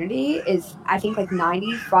their community is, I think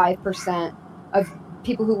 95% of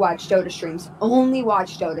people who watch Dota streams only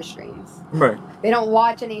watch Dota streams. Right. They don't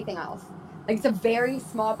watch anything else. It's a very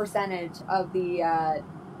small percentage of the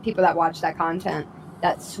people that watch that content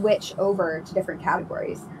that switch over to different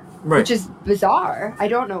categories. Right. Which is bizarre. I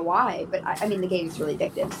don't know why, but I mean, the game's really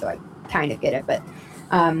addictive, so I kind of get it. But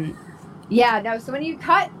so when you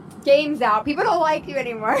cut games out, people don't like you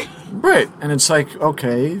anymore. Right. And it's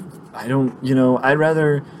okay, I don't, I'd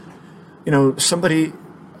rather, somebody,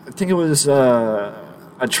 I think it was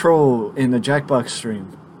a troll in the Jackbox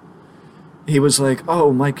stream. He was like,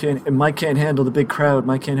 oh, Mike can't handle the big crowd.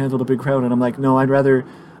 Mike can't handle the big crowd. And I'm like, no, I'd rather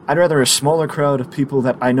a smaller crowd of people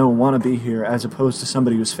that I know want to be here as opposed to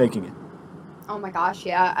somebody who's faking it. Oh my gosh,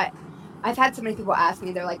 yeah. I've had so many people ask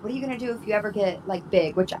me, they're like, what are you going to do if you ever get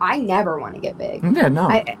big? Which I never want to get big. Yeah, no.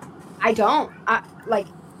 I don't.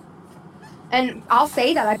 And I'll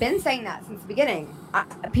say that. I've been saying that since the beginning.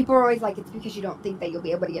 People are always like, it's because you don't think that you'll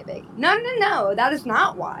be able to get big. No. That is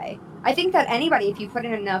not why. I think that anybody, if you put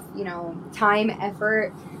in enough, time,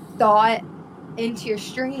 effort, thought into your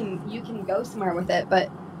stream, you can go somewhere with it. But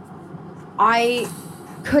I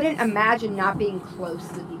couldn't imagine not being close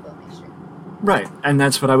to the people in my stream. Right. And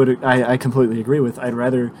that's what I completely agree with. I'd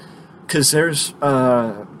rather, because there's,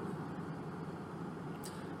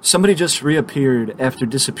 somebody just reappeared after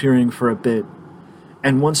disappearing for a bit.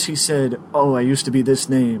 And once he said, oh, I used to be this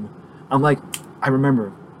name, I'm like, I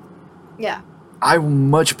remember. Yeah. I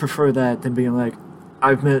much prefer that than being like,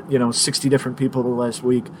 I've met, 60 different people the last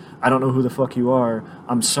week. I don't know who the fuck you are.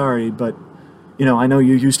 I'm sorry, but, I know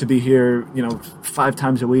you used to be here, 5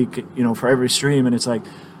 times a week, for every stream. And it's like,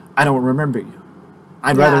 I don't remember you.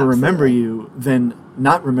 I'd rather remember you than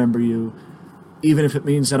not remember you, even if it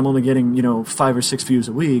means that I'm only getting, 5 or 6 views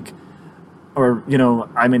a week. Or,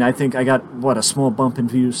 I think I got, a small bump in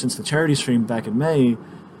views since the charity stream back in May,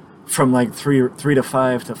 from 3 to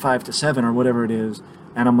 5 to 5 to 7 or whatever it is.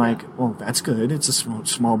 And I'm like, well, that's good. It's a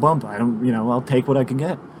small bump. I don't, I'll take what I can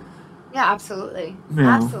get. Yeah, absolutely.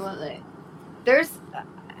 Absolutely. There's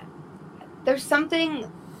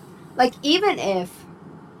something, even if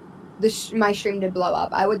my stream did blow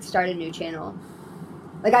up, I would start a new channel.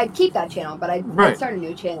 I'd keep that channel, but I'd start a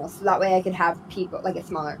new channel so that way I could have people, a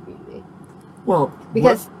smaller community. Well,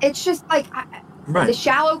 because it's just the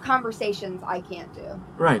shallow conversations I can't do.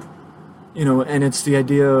 Right. And it's the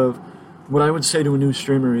idea of what I would say to a new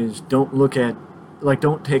streamer is don't look at,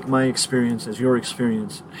 don't take my experience as your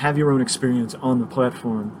experience. Have your own experience on the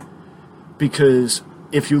platform. Because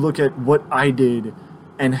if you look at what I did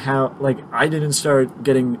and how, I didn't start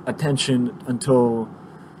getting attention until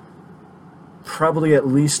probably at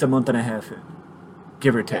least a month and a half in,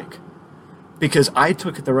 give or take. Because I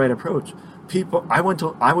took the right approach. I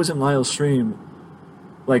was in Lyle's stream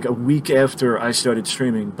a week after I started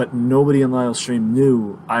streaming, but nobody in Lyle's stream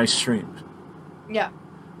knew I streamed. Yeah.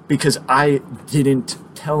 Because I didn't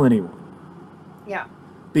tell anyone. Yeah.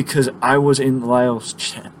 Because I was in Lyle's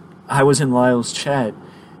chat.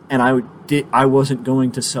 And I wasn't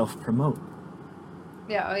going to self-promote.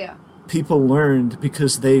 Yeah, oh yeah. People learned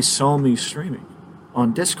because they saw me streaming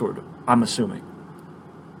on Discord, I'm assuming.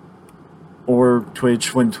 Or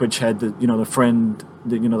Twitch, when Twitch had the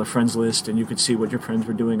friends list, and you could see what your friends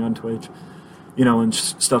were doing on Twitch, and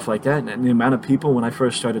stuff like that. And the amount of people when I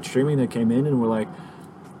first started streaming that came in and were like,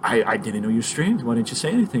 I didn't know you streamed. Why didn't you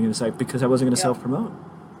say anything? And it's because I wasn't going to self-promote.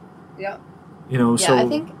 Yeah. So I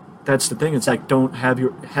think that's the thing. It's don't have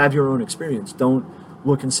your own experience. Don't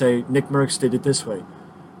look and say Nick Merckx did it this way.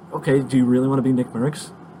 Okay, do you really want to be Nick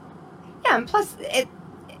Merckx? Yeah, and plus,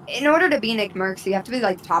 in order to be Nick Merckx, you have to be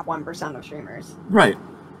like the top 1% of streamers. Right.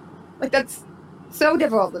 Like, that's so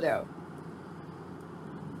difficult to do.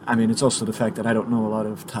 I mean, it's also the fact that I don't know a lot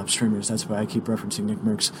of top streamers. That's why I keep referencing Nick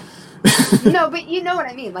Merckx. No, but you know what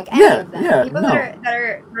I mean. Like, any of them. Yeah, people that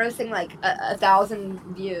are roasting like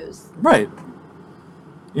 1,000 views. Right.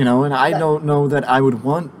 You know, and I don't know that I would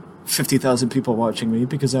want 50,000 people watching me,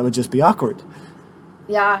 because that would just be awkward.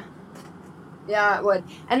 Yeah. Yeah, it would.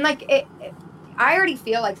 And like, I already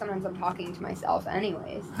feel like sometimes I'm talking to myself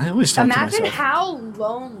anyways. I always talk to myself. Imagine how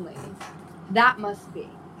lonely that must be.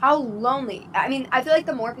 How lonely. I mean, I feel like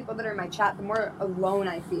the more people that are in my chat, the more alone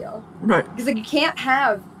I feel. Right. Because like, you can't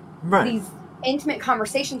have these intimate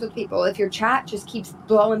conversations with people if your chat just keeps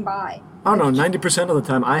blowing by. I don't know, 90% of the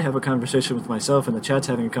time I have a conversation with myself, and the chat's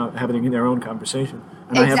having their own conversation.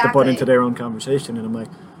 And I have to butt into their own conversation, and I'm like,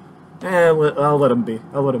 I'll let them be.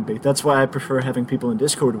 That's why I prefer having people in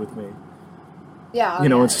Discord with me. Yeah.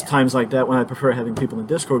 It's times like that when I prefer having people in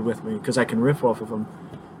Discord with me, because I can riff off of them.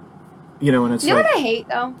 And it's You know what I hate,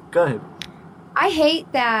 though? Go ahead. I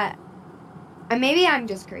hate that, and maybe I'm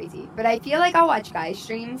just crazy, but I feel like I'll watch guys'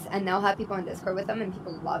 streams, and they'll have people in Discord with them, and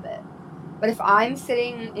people love it. But if I'm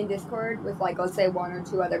sitting in Discord with, like, let's say 1 or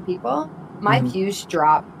 2 other people, my views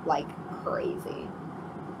drop like crazy.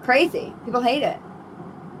 Crazy. People hate it.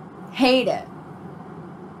 Hate it.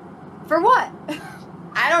 For what?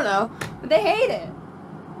 I don't know, but they hate it.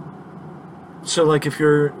 So, like, if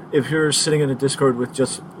you're sitting in a Discord with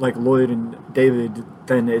just like Lloyd and David,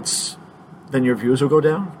 then your views will go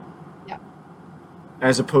down. Yeah.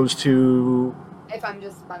 As opposed to if I'm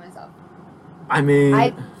just by myself. I mean,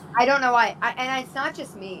 I don't know why, and it's not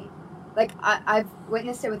just me. Like, I've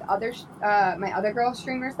witnessed it with others, my other girl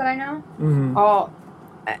streamers that I know.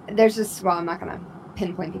 Mm-hmm. There's this. Well, I'm not gonna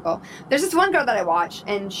pinpoint people. There's this one girl that I watch,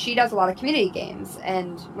 and she does a lot of community games.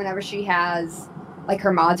 And whenever she has like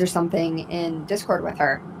her mods or something in Discord with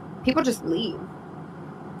her, people just leave.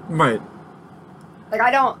 Right. Like,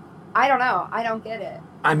 I don't know. I don't get it.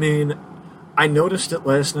 I mean, I noticed it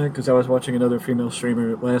last night because I was watching another female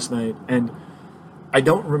streamer last night, and I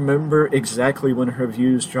don't remember exactly when her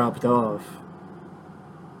views dropped off,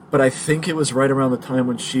 but I think it was right around the time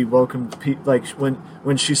when she welcomed like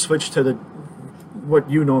when she switched to what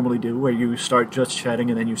you normally do, where you start just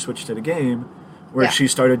chatting and then you switch to the game, where she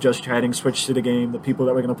started just chatting, switched to the game, the people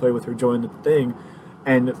that were going to play with her joined the thing,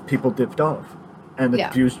 and people dipped off, and the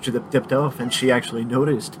views dipped off, and she actually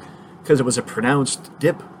noticed because it was a pronounced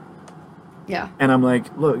dip. Yeah. And I'm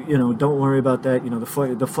like, look, don't worry about that.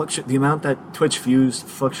 The amount that Twitch views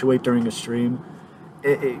fluctuate during a stream.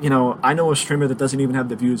 I know a streamer that doesn't even have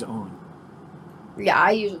the views on. Yeah,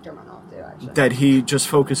 I usually turn mine off too, actually. That he just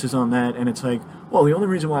focuses on that, and it's like, well, the only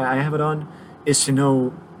reason why I have it on is to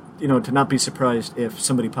know, to not be surprised if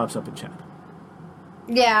somebody pops up in chat.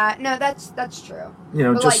 Yeah, no, that's true.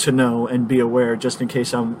 But just to know and be aware, just in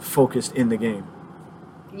case I'm focused in the game.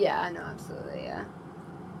 Yeah, no, absolutely, yeah.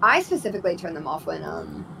 I specifically turn them off when,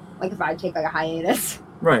 like, if I take, like, a hiatus.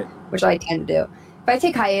 Right. Which I tend to do. If I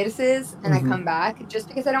take hiatuses and I come back, just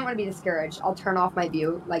because I don't want to be discouraged, I'll turn off my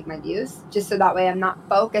views, just so that way I'm not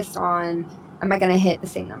focused on, am I going to hit the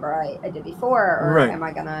same number I did before, or am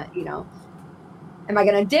I going to, am I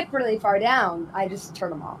going to dip really far down? I just turn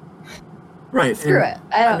them off. Right. Screw it.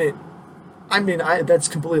 I mean, that's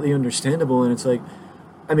completely understandable, and it's like,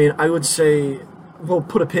 I would say, we'll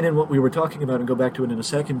put a pin in what we were talking about and go back to it in a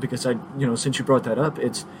second, because since you brought that up,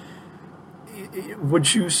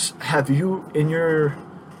 have you in your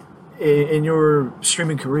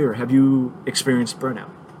streaming career, have you experienced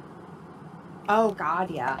burnout? Oh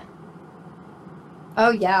God, yeah.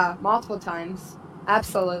 Oh yeah, multiple times.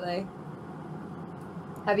 Absolutely.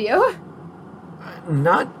 Have you?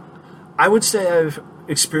 I would say I've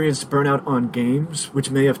experienced burnout on games,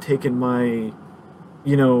 which may have taken my,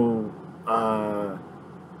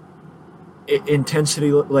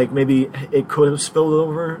 intensity, like maybe it could have spilled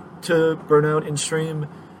over to burnout in stream,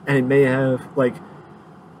 and it may have like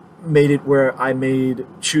made it where I made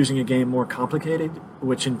choosing a game more complicated,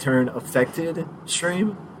 which in turn affected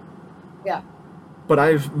stream. Yeah. But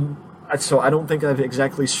I don't think I've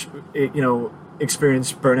exactly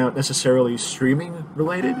experienced burnout necessarily streaming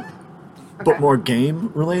related, but more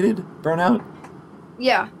game related burnout.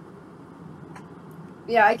 Yeah.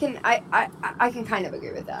 Yeah, I can kind of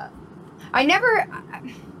agree with that. I never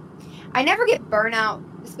get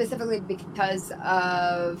burnout specifically because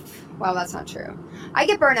of, well, that's not true. I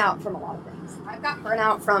get burnout from a lot of things. I've got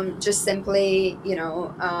burnout from just simply,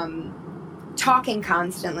 talking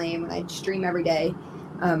constantly when I stream every day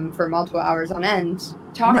for multiple hours on end,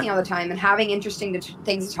 talking all the time and having interesting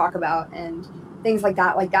things to talk about and things like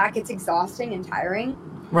that gets exhausting and tiring.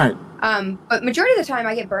 Right. But majority of the time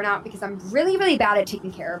I get burnout because I'm really, really bad at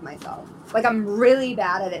taking care of myself. Like, I'm really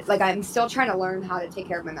bad at it. Like, I'm still trying to learn how to take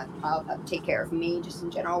care of my mental health, how to take care of me just in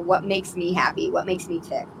general, what makes me happy, what makes me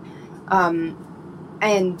tick.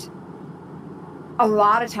 And a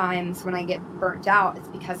lot of times when I get burnt out, it's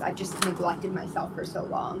because I've just neglected myself for so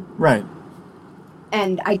long. Right.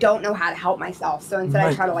 And I don't know how to help myself. So instead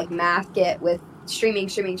I try to, like, mask it with streaming.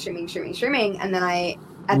 And then at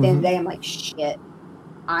the end of the day, I'm like, shit,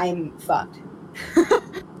 I'm fucked.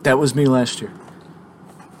 That was me last year.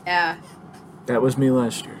 Yeah. That was me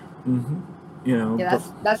last year. You know. Yeah,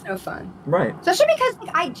 that's no fun. Right. Especially because,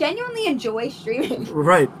 like, I genuinely enjoy streaming.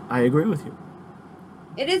 Right. I agree with you.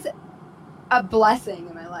 It is a blessing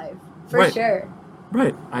in my life, for sure.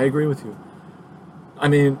 Right. I agree with you. I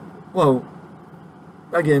mean, well,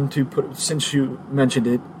 again, since you mentioned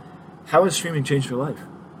it, how has streaming changed your life?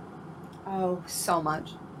 Oh, so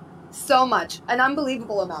much. So much. An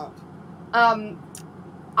unbelievable amount.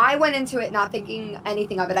 I went into it not thinking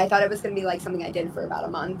anything of it. I thought it was going to be like something I did for about a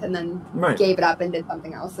month and then gave it up and did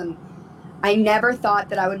something else. And I never thought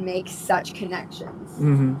that I would make such connections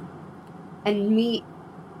and meet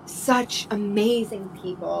such amazing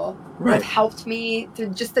people who have helped me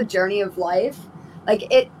through just the journey of life. Like,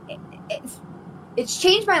 it's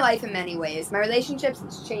changed my life in many ways. My relationships,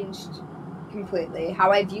 it's changed completely.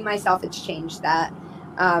 How I view myself, it's changed that.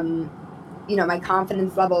 You know, my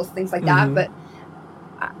confidence levels, things like that. But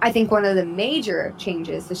I think one of the major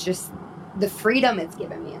changes is just the freedom it's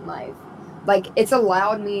given me in life. Like, it's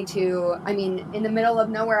allowed me to, I mean, in the middle of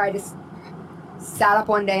nowhere, I just sat up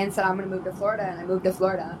one day and said, I'm going to move to Florida. And I moved to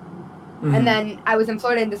Florida. And then I was in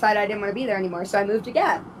Florida and decided I didn't want to be there anymore. So I moved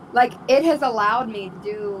again. Like, it has allowed me to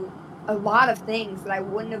do a lot of things that I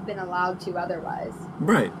wouldn't have been allowed to otherwise.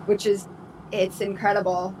 Right. Which is, it's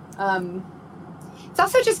incredible. It's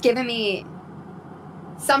also just given me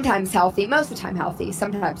sometimes healthy, most of the time healthy,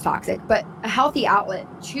 sometimes toxic, but a healthy outlet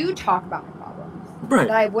to talk about my problems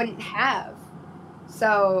that I wouldn't have.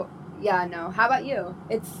 So, yeah, no. How about you?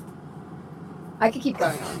 I could keep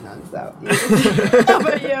going on and on, so. How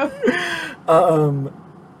about you?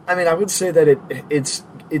 I mean, I would say that it's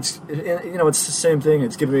you know, it's the same thing.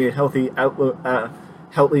 It's given me a healthy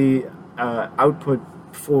output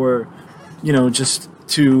for, you know, just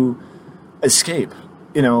to escape,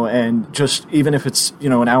 you know, and just even if it's, you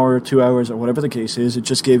know, an hour or 2 hours or whatever the case is, it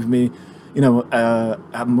just gave me, you know, a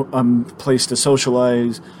place to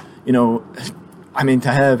socialize, you know, I mean, to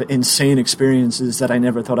have insane experiences that I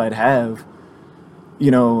never thought I'd have, you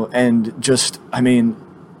know, and just, I mean,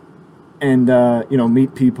 and, you know,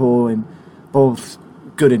 meet people and both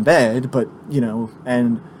good and bad, but, you know,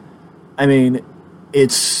 and I mean,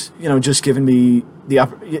 it's, you know, just given me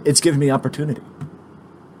it's given me opportunity.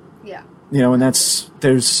 Yeah. You know, and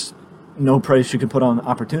there's no price you can put on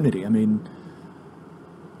opportunity. I mean,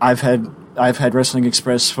 I've had Wrestling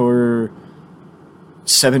Express for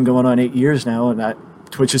 7 going on 8 years now, and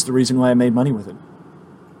Twitch is the reason why I made money with it.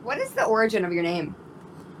 What is the origin of your name?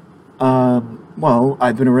 Well,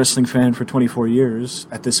 I've been a wrestling fan for 24 years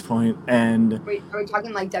at this point, and... Wait, are we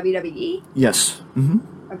talking like WWE? Yes.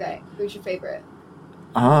 Okay, who's your favorite?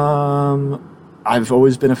 I've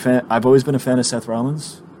always been a fan of Seth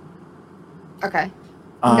Rollins. Okay.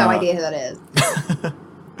 No idea who that is.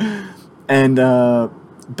 And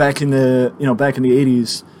back in the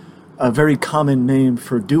 80s, a very common name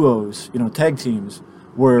for duos, you know, tag teams,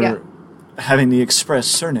 were having the Express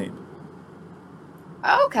surname.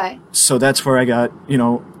 Oh, okay. So that's where I got, you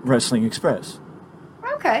know, Wrestling Express.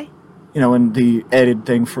 Okay. You know, and the added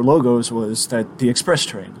thing for logos was that the Express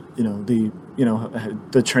train, you know, the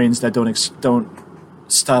trains that don't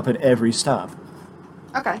stop at every stop.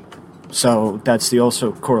 Okay. So that's the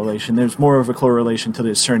also correlation. There's more of a correlation to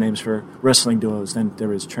the surnames for wrestling duos than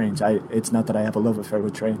there is trains. It's not that I have a love affair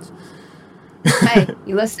with trains. Hey,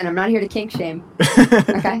 you listen, I'm not here to kink shame.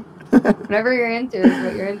 Okay? Whatever you're into is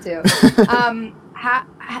what you're into.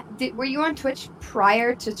 Were you on Twitch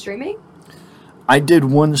prior to streaming? I did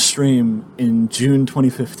one stream in June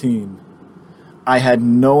 2015. I had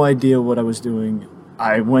no idea what I was doing.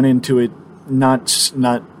 I went into it not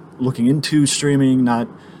looking into streaming, not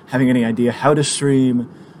having any idea how to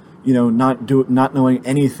stream, you know, not knowing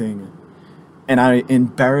anything, and I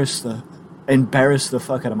embarrassed the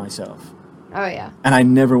fuck out of myself. Oh yeah. And I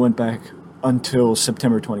never went back until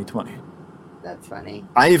September 2020. That's funny.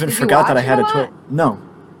 I even forgot that I had a Twitch. No.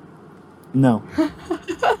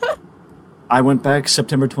 I went back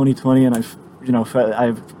September 2020, and I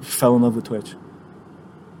fell in love with Twitch.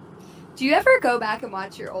 Do you ever go back and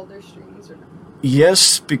watch your older streams or not?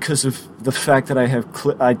 Yes, because of the fact that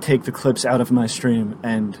I take the clips out of my stream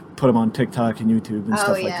and put them on TikTok and YouTube and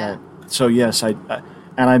stuff like that. So yes, I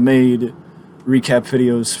made recap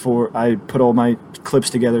videos I put all my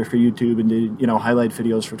clips together for YouTube and did, highlight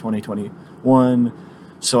videos for 2021.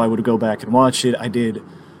 So I would go back and watch it. I did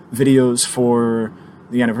videos for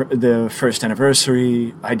the first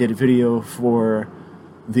anniversary. I did a video for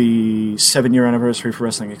the 7-year anniversary for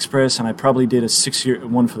Wrestling Express, and I probably did a 6-year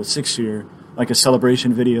one for the 6th year, like a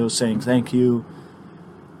celebration video saying thank you.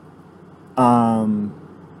 I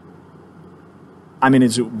mean,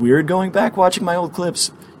 is it weird going back watching my old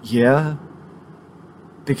clips? Yeah.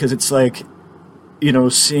 Because it's like,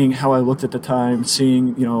 seeing how I looked at the time,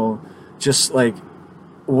 seeing, just like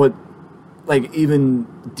what, like even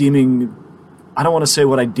deeming, I don't want to say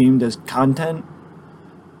what I deemed as content,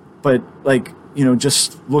 but like,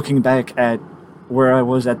 just looking back at where I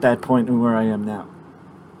was at that point and where I am now.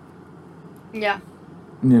 Yeah.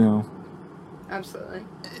 Absolutely.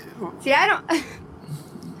 See, I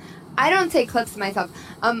don't take clips of myself.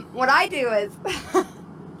 What I do is,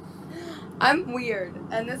 I'm weird,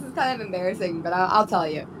 and this is kind of embarrassing, but I'll tell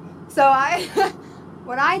you. So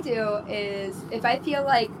what I do is, if I feel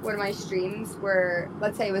like one of my streams were,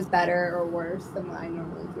 let's say it was better or worse than what I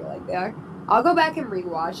normally feel like they are, I'll go back and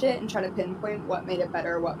rewatch it and try to pinpoint what made it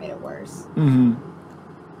better or what made it worse. Mm-hmm.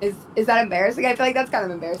 Is that embarrassing? I feel like that's kind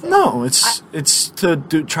of embarrassing. No, it's to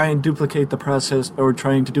try and duplicate the process, or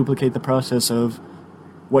trying to duplicate the process of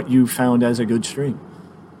what you found as a good stream.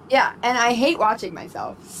 Yeah, and I hate watching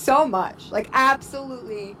myself so much. Like,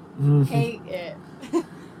 absolutely hate it.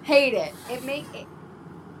 Hate it.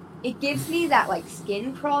 It gives me that, like,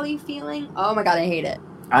 skin crawly feeling. Oh my god, I hate it.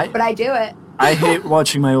 But I do it. I hate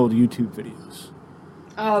watching my old YouTube videos.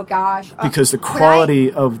 Oh gosh. Because the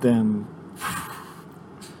quality of them...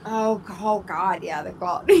 Oh god, yeah, the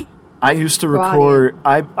quality. I used to record...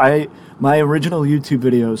 my original YouTube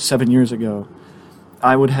videos 7 years ago,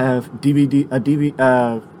 I would have video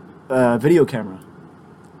camera.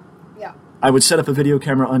 Yeah. I would set up a video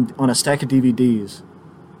camera on a stack of DVDs,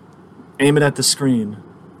 aim it at the screen,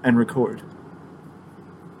 and record.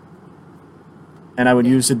 And I would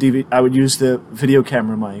use the video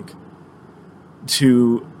camera mic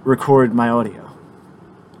to record my audio.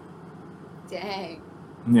 Dang.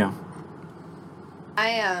 Yeah.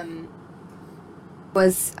 I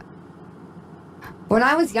was... When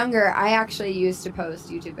I was younger, I actually used to post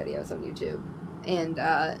YouTube videos on YouTube. And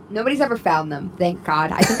nobody's ever found them, thank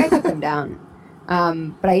God. I think I took them down.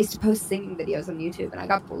 But I used to post singing videos on YouTube, and I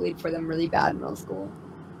got bullied for them really bad in middle school.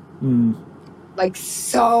 Like,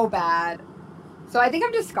 so bad. So I think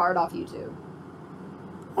I'm just scarred off YouTube.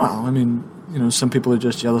 Well, I mean, some people are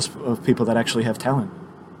just jealous of people that actually have talent.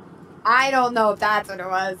 I don't know if that's what it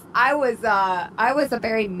was. I was a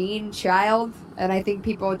very mean child, and I think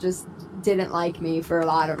people just didn't like me for a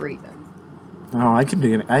lot of reasons. Oh, I can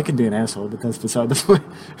be an asshole, but that's beside the point.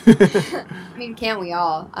 I mean, can't we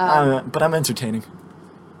all? But I'm entertaining.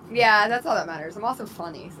 Yeah, that's all that matters. I'm also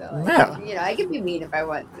funny, so I can be mean if I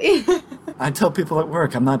want. I tell people at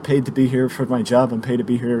work, I'm not paid to be here for my job. I'm paid to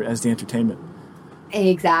be here as the entertainment.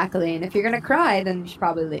 Exactly, and if you're gonna cry, then you should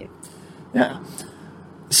probably leave. Yeah.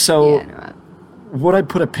 So, what I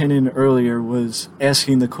put a pin in earlier was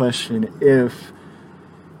asking the question if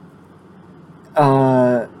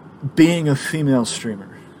being a female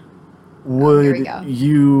streamer, would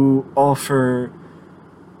you offer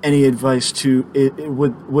any advice to it?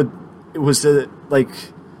 Was the like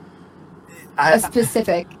a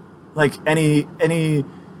specific any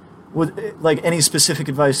specific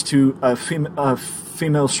advice to a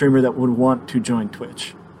female streamer that would want to join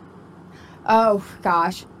Twitch? Oh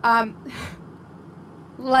gosh.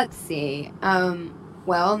 Let's see.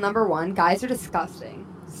 Well, number one, guys are disgusting.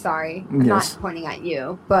 Sorry, I'm not pointing at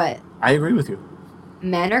you, but I agree with you.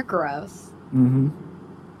 Men are gross. Mm-hmm.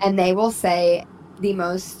 And they will say the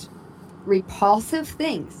most repulsive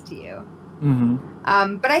things to you.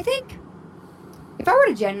 Mm-hmm. But I think if I were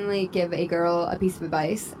to genuinely give a girl a piece of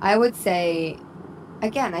advice, I would say,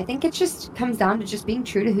 again, I think it just comes down to just being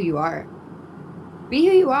true to who you are. Be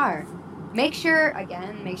who you are. Make sure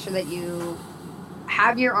that you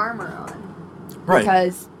have your armor on. Right.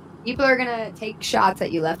 Because people are going to take shots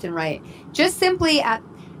at you left and right. Just simply at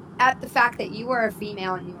the fact that you are a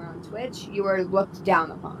female and you are on Twitch, you are looked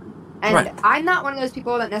down upon. And I'm not one of those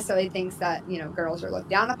people that necessarily thinks that, girls are looked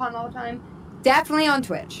down upon all the time. Definitely on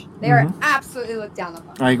Twitch. They are absolutely looked down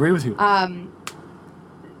upon. I agree with you.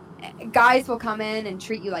 Guys will come in and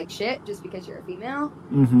treat you like shit just because you're a female.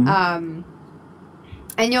 Mm-hmm.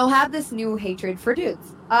 And you'll have this new hatred for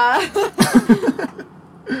dudes.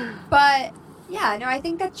 But yeah, no, I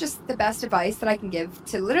think that's just the best advice that I can give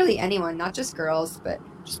to literally anyone, not just girls, but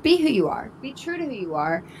just be who you are. Be true to who you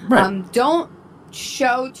are. Right. Don't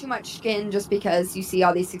show too much skin just because you see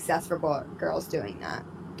all these successful girls doing that.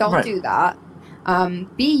 Don't Right. do that.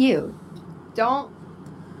 Be you. Don't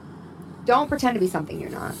pretend to be something you're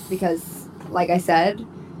not, because like I said,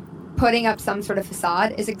 putting up some sort of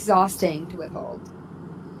facade is exhausting to withhold.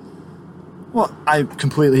 Well, I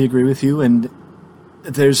completely agree with you, and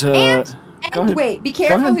there's a... And wait, be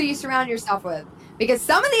careful who you surround yourself with, because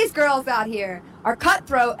some of these girls out here are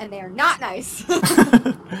cutthroat and they are not nice.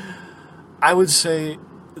 I would say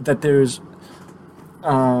that there's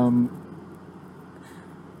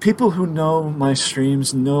people who know my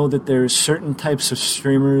streams know that there's certain types of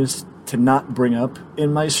streamers to not bring up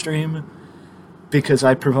in my stream, because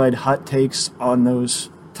I provide hot takes on those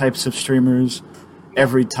types of streamers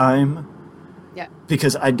every time. Yeah.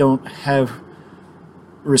 Because I don't have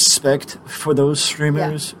respect for those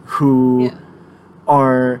streamers who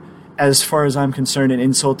are, as far as I'm concerned, an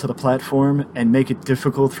insult to the platform and make it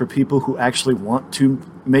difficult for people who actually want to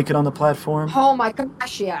make it on the platform. Oh my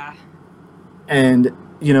gosh, yeah. And,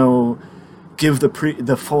 you know, give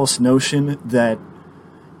the false notion that,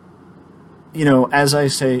 you know, as I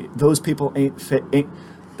say, those people ain't fit.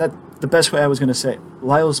 That the best way I was going to say.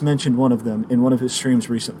 Lyle's mentioned one of them in one of his streams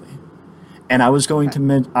recently, and I was going to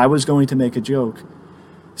make a joke,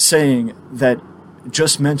 saying that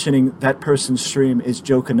just mentioning that person's stream is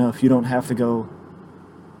joke enough. You don't have to go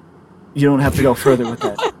further with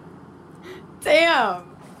that. Damn.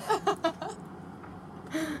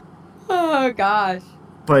 Oh gosh.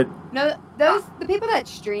 But no, the people that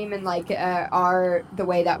stream and like are the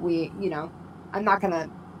way that we, you know, I'm not gonna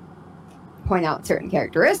point out certain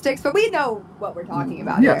characteristics, but we know what we're talking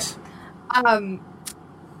about here.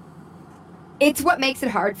 It's what makes it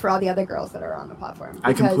hard for all the other girls that are on the platform.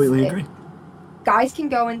 I completely agree. Guys can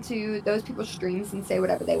go into those people's streams and say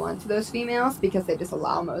whatever they want to those females because they just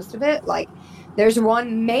allow most of it. Like, there's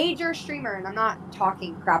one major streamer, and I'm not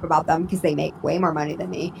talking crap about them because they make way more money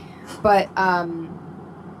than me, but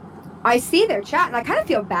I see their chat and I kind of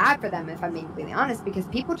feel bad for them, if I'm being completely honest, because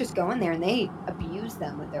people just go in there and they abuse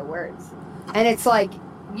them with their words. And it's like,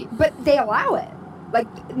 but they allow it.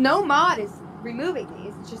 Like, no mod is removing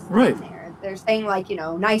these. It's just in there. They're saying, like, you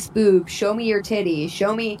know, nice boob, show me your titty,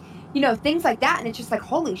 show me, you know, things like that. And it's just like,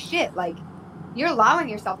 holy shit, like, you're allowing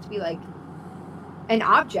yourself to be like an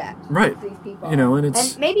object to these people. You know,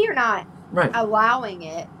 and maybe you're not allowing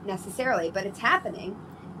it necessarily, but it's happening.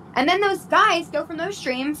 And then those guys go from those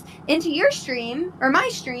streams into your stream or my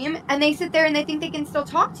stream, and they sit there and they think they can still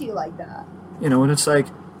talk to you like that. You know, and it's like,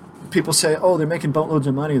 people say, "Oh, they're making boatloads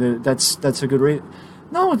of money. That's a good reason."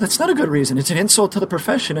 No, that's not a good reason. It's an insult to the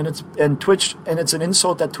profession, and it's an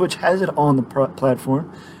insult that Twitch has it on the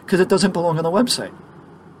platform because it doesn't belong on the website.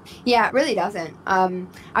 Yeah, it really doesn't. I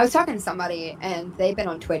was talking to somebody, and they've been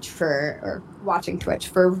on Twitch or watching Twitch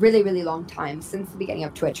for a really, really long time, since the beginning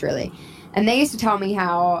of Twitch, really. And they used to tell me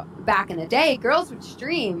how back in the day, girls would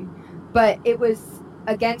stream, but it was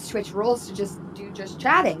against Twitch rules to just do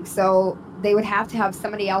chatting. So they would have to have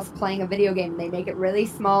somebody else playing a video game. They make it really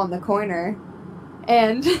small in the corner,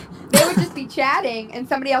 and they would just be chatting, and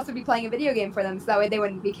somebody else would be playing a video game for them, so that way they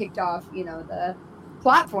wouldn't be kicked off, you know, the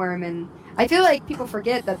platform. And I feel like people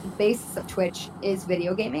forget that the basis of Twitch is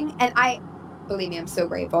video gaming, and believe me, I'm so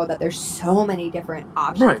grateful that there's so many different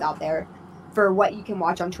options out there for what you can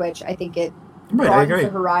watch on Twitch. I think it broadens the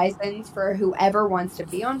horizons for whoever wants to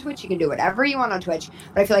be on Twitch. You can do whatever you want on Twitch,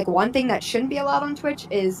 but I feel like one thing that shouldn't be allowed on Twitch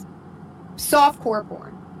is softcore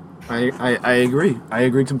porn. I agree. I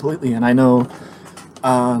agree completely, and I know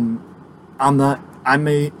I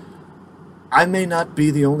may not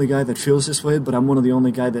be the only guy that feels this way, but I'm one of the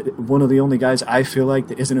only guys I feel like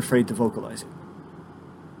that isn't afraid to vocalize it.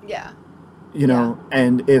 Yeah. You know,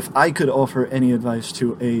 and if I could offer any advice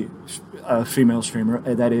to a female streamer,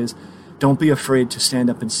 that is, don't be afraid to stand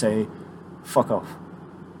up and say, "Fuck off."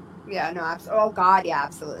 Yeah, no, oh God, yeah,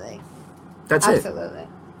 absolutely. That's absolutely.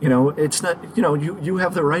 You know, it's not, you know, you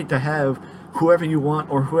have the right to have whoever you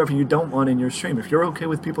want or whoever you don't want in your stream. If you're okay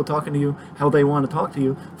with people talking to you how they want to talk to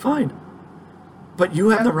you, fine. But you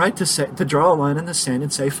have the right to draw a line in the sand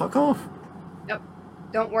and say, "Fuck off." Yep.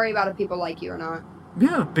 Don't worry about if people like you or not.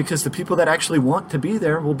 Yeah, because the people that actually want to be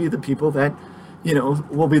there will be the people that, you know,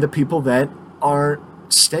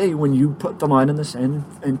 stay when you put the line in the sand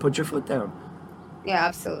and put your foot down. Yeah,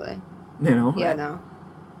 absolutely. You know? Yeah, no.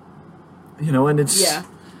 You know, and it's... Yeah.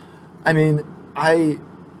 I mean, I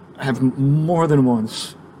have more than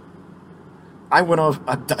once... I went off...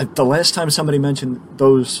 the last time somebody mentioned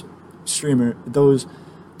those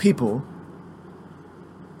people,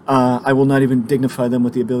 I will not even dignify them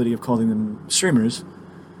with the ability of calling them streamers,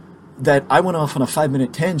 that I went off on a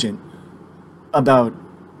 5-minute tangent about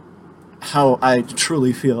how I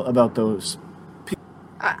truly feel about those people.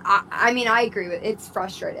 I mean, I agree with it. It's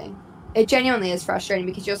frustrating. It genuinely is frustrating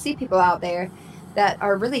because you'll see people out there that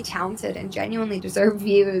are really talented and genuinely deserve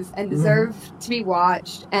views and deserve to be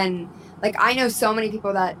watched. And like, I know so many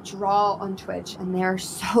people that draw on Twitch and they're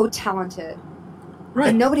so talented. Right.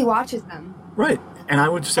 And nobody watches them. Right. And I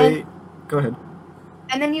would say, go ahead.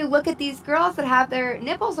 And then you look at these girls that have their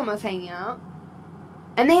nipples almost hanging out,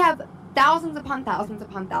 and they have thousands upon thousands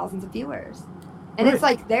upon thousands of viewers. And it's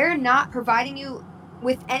like they're not providing you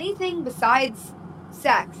with anything besides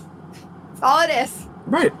sex. That's all it is.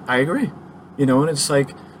 Right. I agree. You know, and it's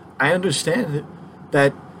like, I understand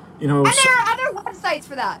that, you know... And there are other websites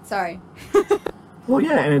for that. Sorry. Well,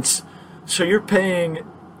 yeah, and it's... So you're paying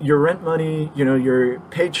your rent money, you know, your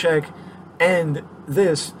paycheck, and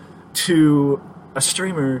this to a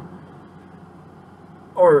streamer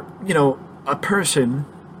or, you know, a person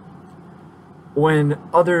when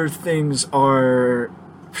other things are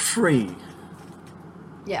free.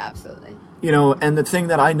 Yeah, absolutely. You know, and the thing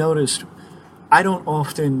that I noticed, I don't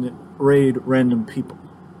often raid random people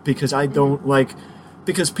because I don't like,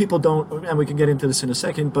 because people don't, and we can get into this in a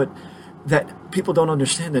second, but that people don't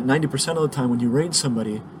understand that 90% of the time when you raid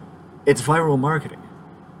somebody, it's viral marketing.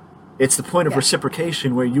 It's the point of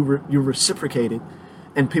reciprocation where you reciprocate it,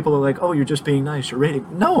 and people are like, oh, you're just being nice, you're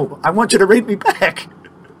raiding. No, I want you to raid me back.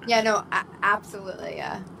 Yeah, no, absolutely,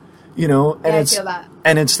 yeah. You know, and I feel that.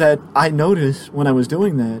 And it's that I noticed when I was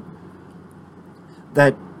doing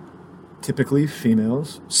that typically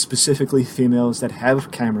females, specifically females that have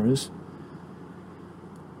cameras,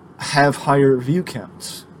 have higher view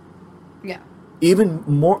counts. Yeah.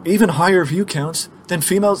 Even higher view counts than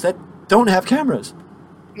females that don't have cameras.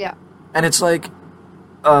 Yeah. And it's like,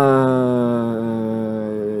 well,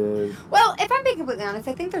 if I'm being completely honest,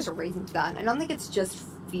 I think there's a reason to that. I don't think it's just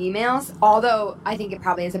females, although I think it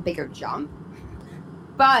probably is a bigger jump.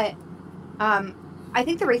 But I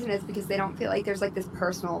think the reason is because they don't feel like there's like this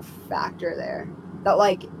personal factor there. That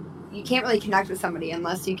like you can't really connect with somebody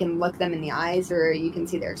unless you can look them in the eyes or you can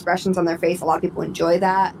see their expressions on their face. A lot of people enjoy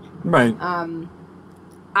that. Right.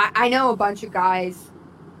 I know a bunch of guys.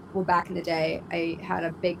 Well, back in the day, I had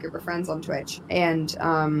a big group of friends on Twitch, and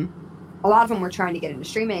a lot of them were trying to get into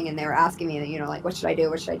streaming, and they were asking me, you know, like, what should I do?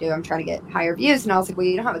 What should I do? I'm trying to get higher views. And I was like, well,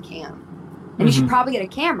 you don't have a cam. And you should probably get a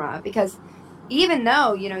camera, because even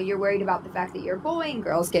though, you know, you're worried about the fact that you're a boy and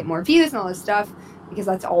girls get more views and all this stuff, because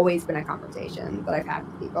that's always been a conversation that I've had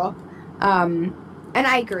with people. And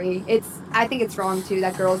I agree. I think it's wrong, too,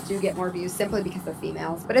 that girls do get more views simply because they're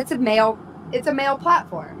females. But it's a male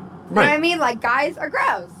platform. You know what I mean? Like, guys are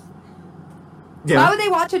gross. Yeah. Why would they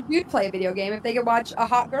watch a dude play a video game if they could watch a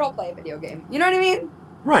hot girl play a video game? You know what I mean?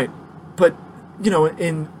 Right. But, you know,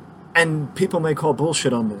 and people may call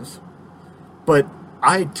bullshit on this, but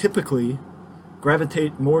I typically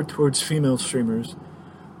gravitate more towards female streamers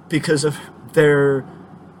because of their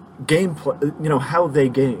gameplay, you know, how they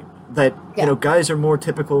game. That, you know, guys are more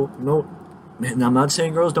typical. No, and I'm not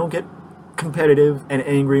saying girls don't get competitive and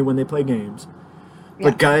angry when they play games,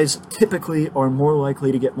 but guys typically are more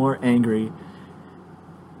likely to get more angry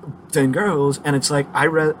than girls, and it's like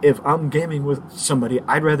if I'm gaming with somebody,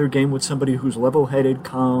 I'd rather game with somebody who's level-headed,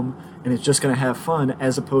 calm, and is just going to have fun,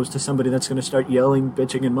 as opposed to somebody that's going to start yelling,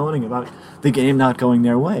 bitching, and moaning about the game not going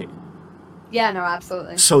their way. Yeah, no,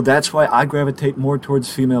 absolutely. So that's why I gravitate more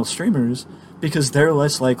towards female streamers, because they're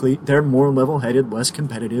they're more level-headed, less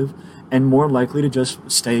competitive, and more likely to just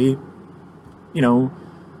stay, you know,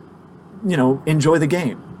 enjoy the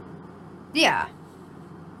game. Yeah.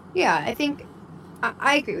 Yeah, I think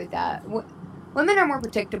I agree with that. Women are more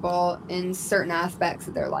predictable in certain aspects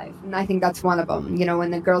of their life, and I think that's one of them. You know,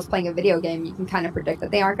 when the girl's playing a video game, you can kind of predict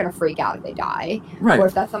that they aren't going to freak out if they die, right, or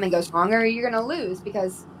if that something goes wrong, or you're going to lose,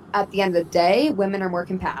 because at the end of the day, women are more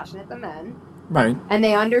compassionate than men, right? And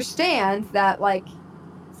they understand that, like,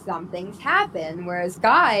 some things happen, whereas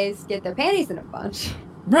guys get their panties in a bunch.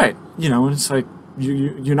 Right. You know, and it's like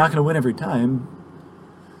you're not going to win every time.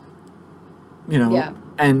 You know, yeah.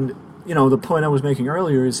 And you know, the point I was making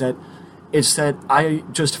earlier is that it's that I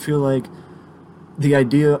just feel like the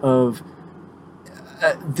idea of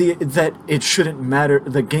that it shouldn't matter.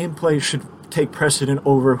 The gameplay should take precedent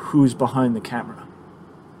over who's behind the camera.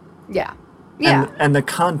 Yeah. Yeah. And the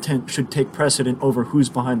content should take precedent over who's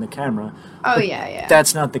behind the camera. Oh, yeah.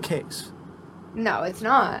 That's not the case. No, it's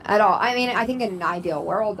not at all. I mean, I think in an ideal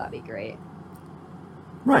world, that'd be great.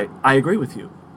 Right. I agree with you.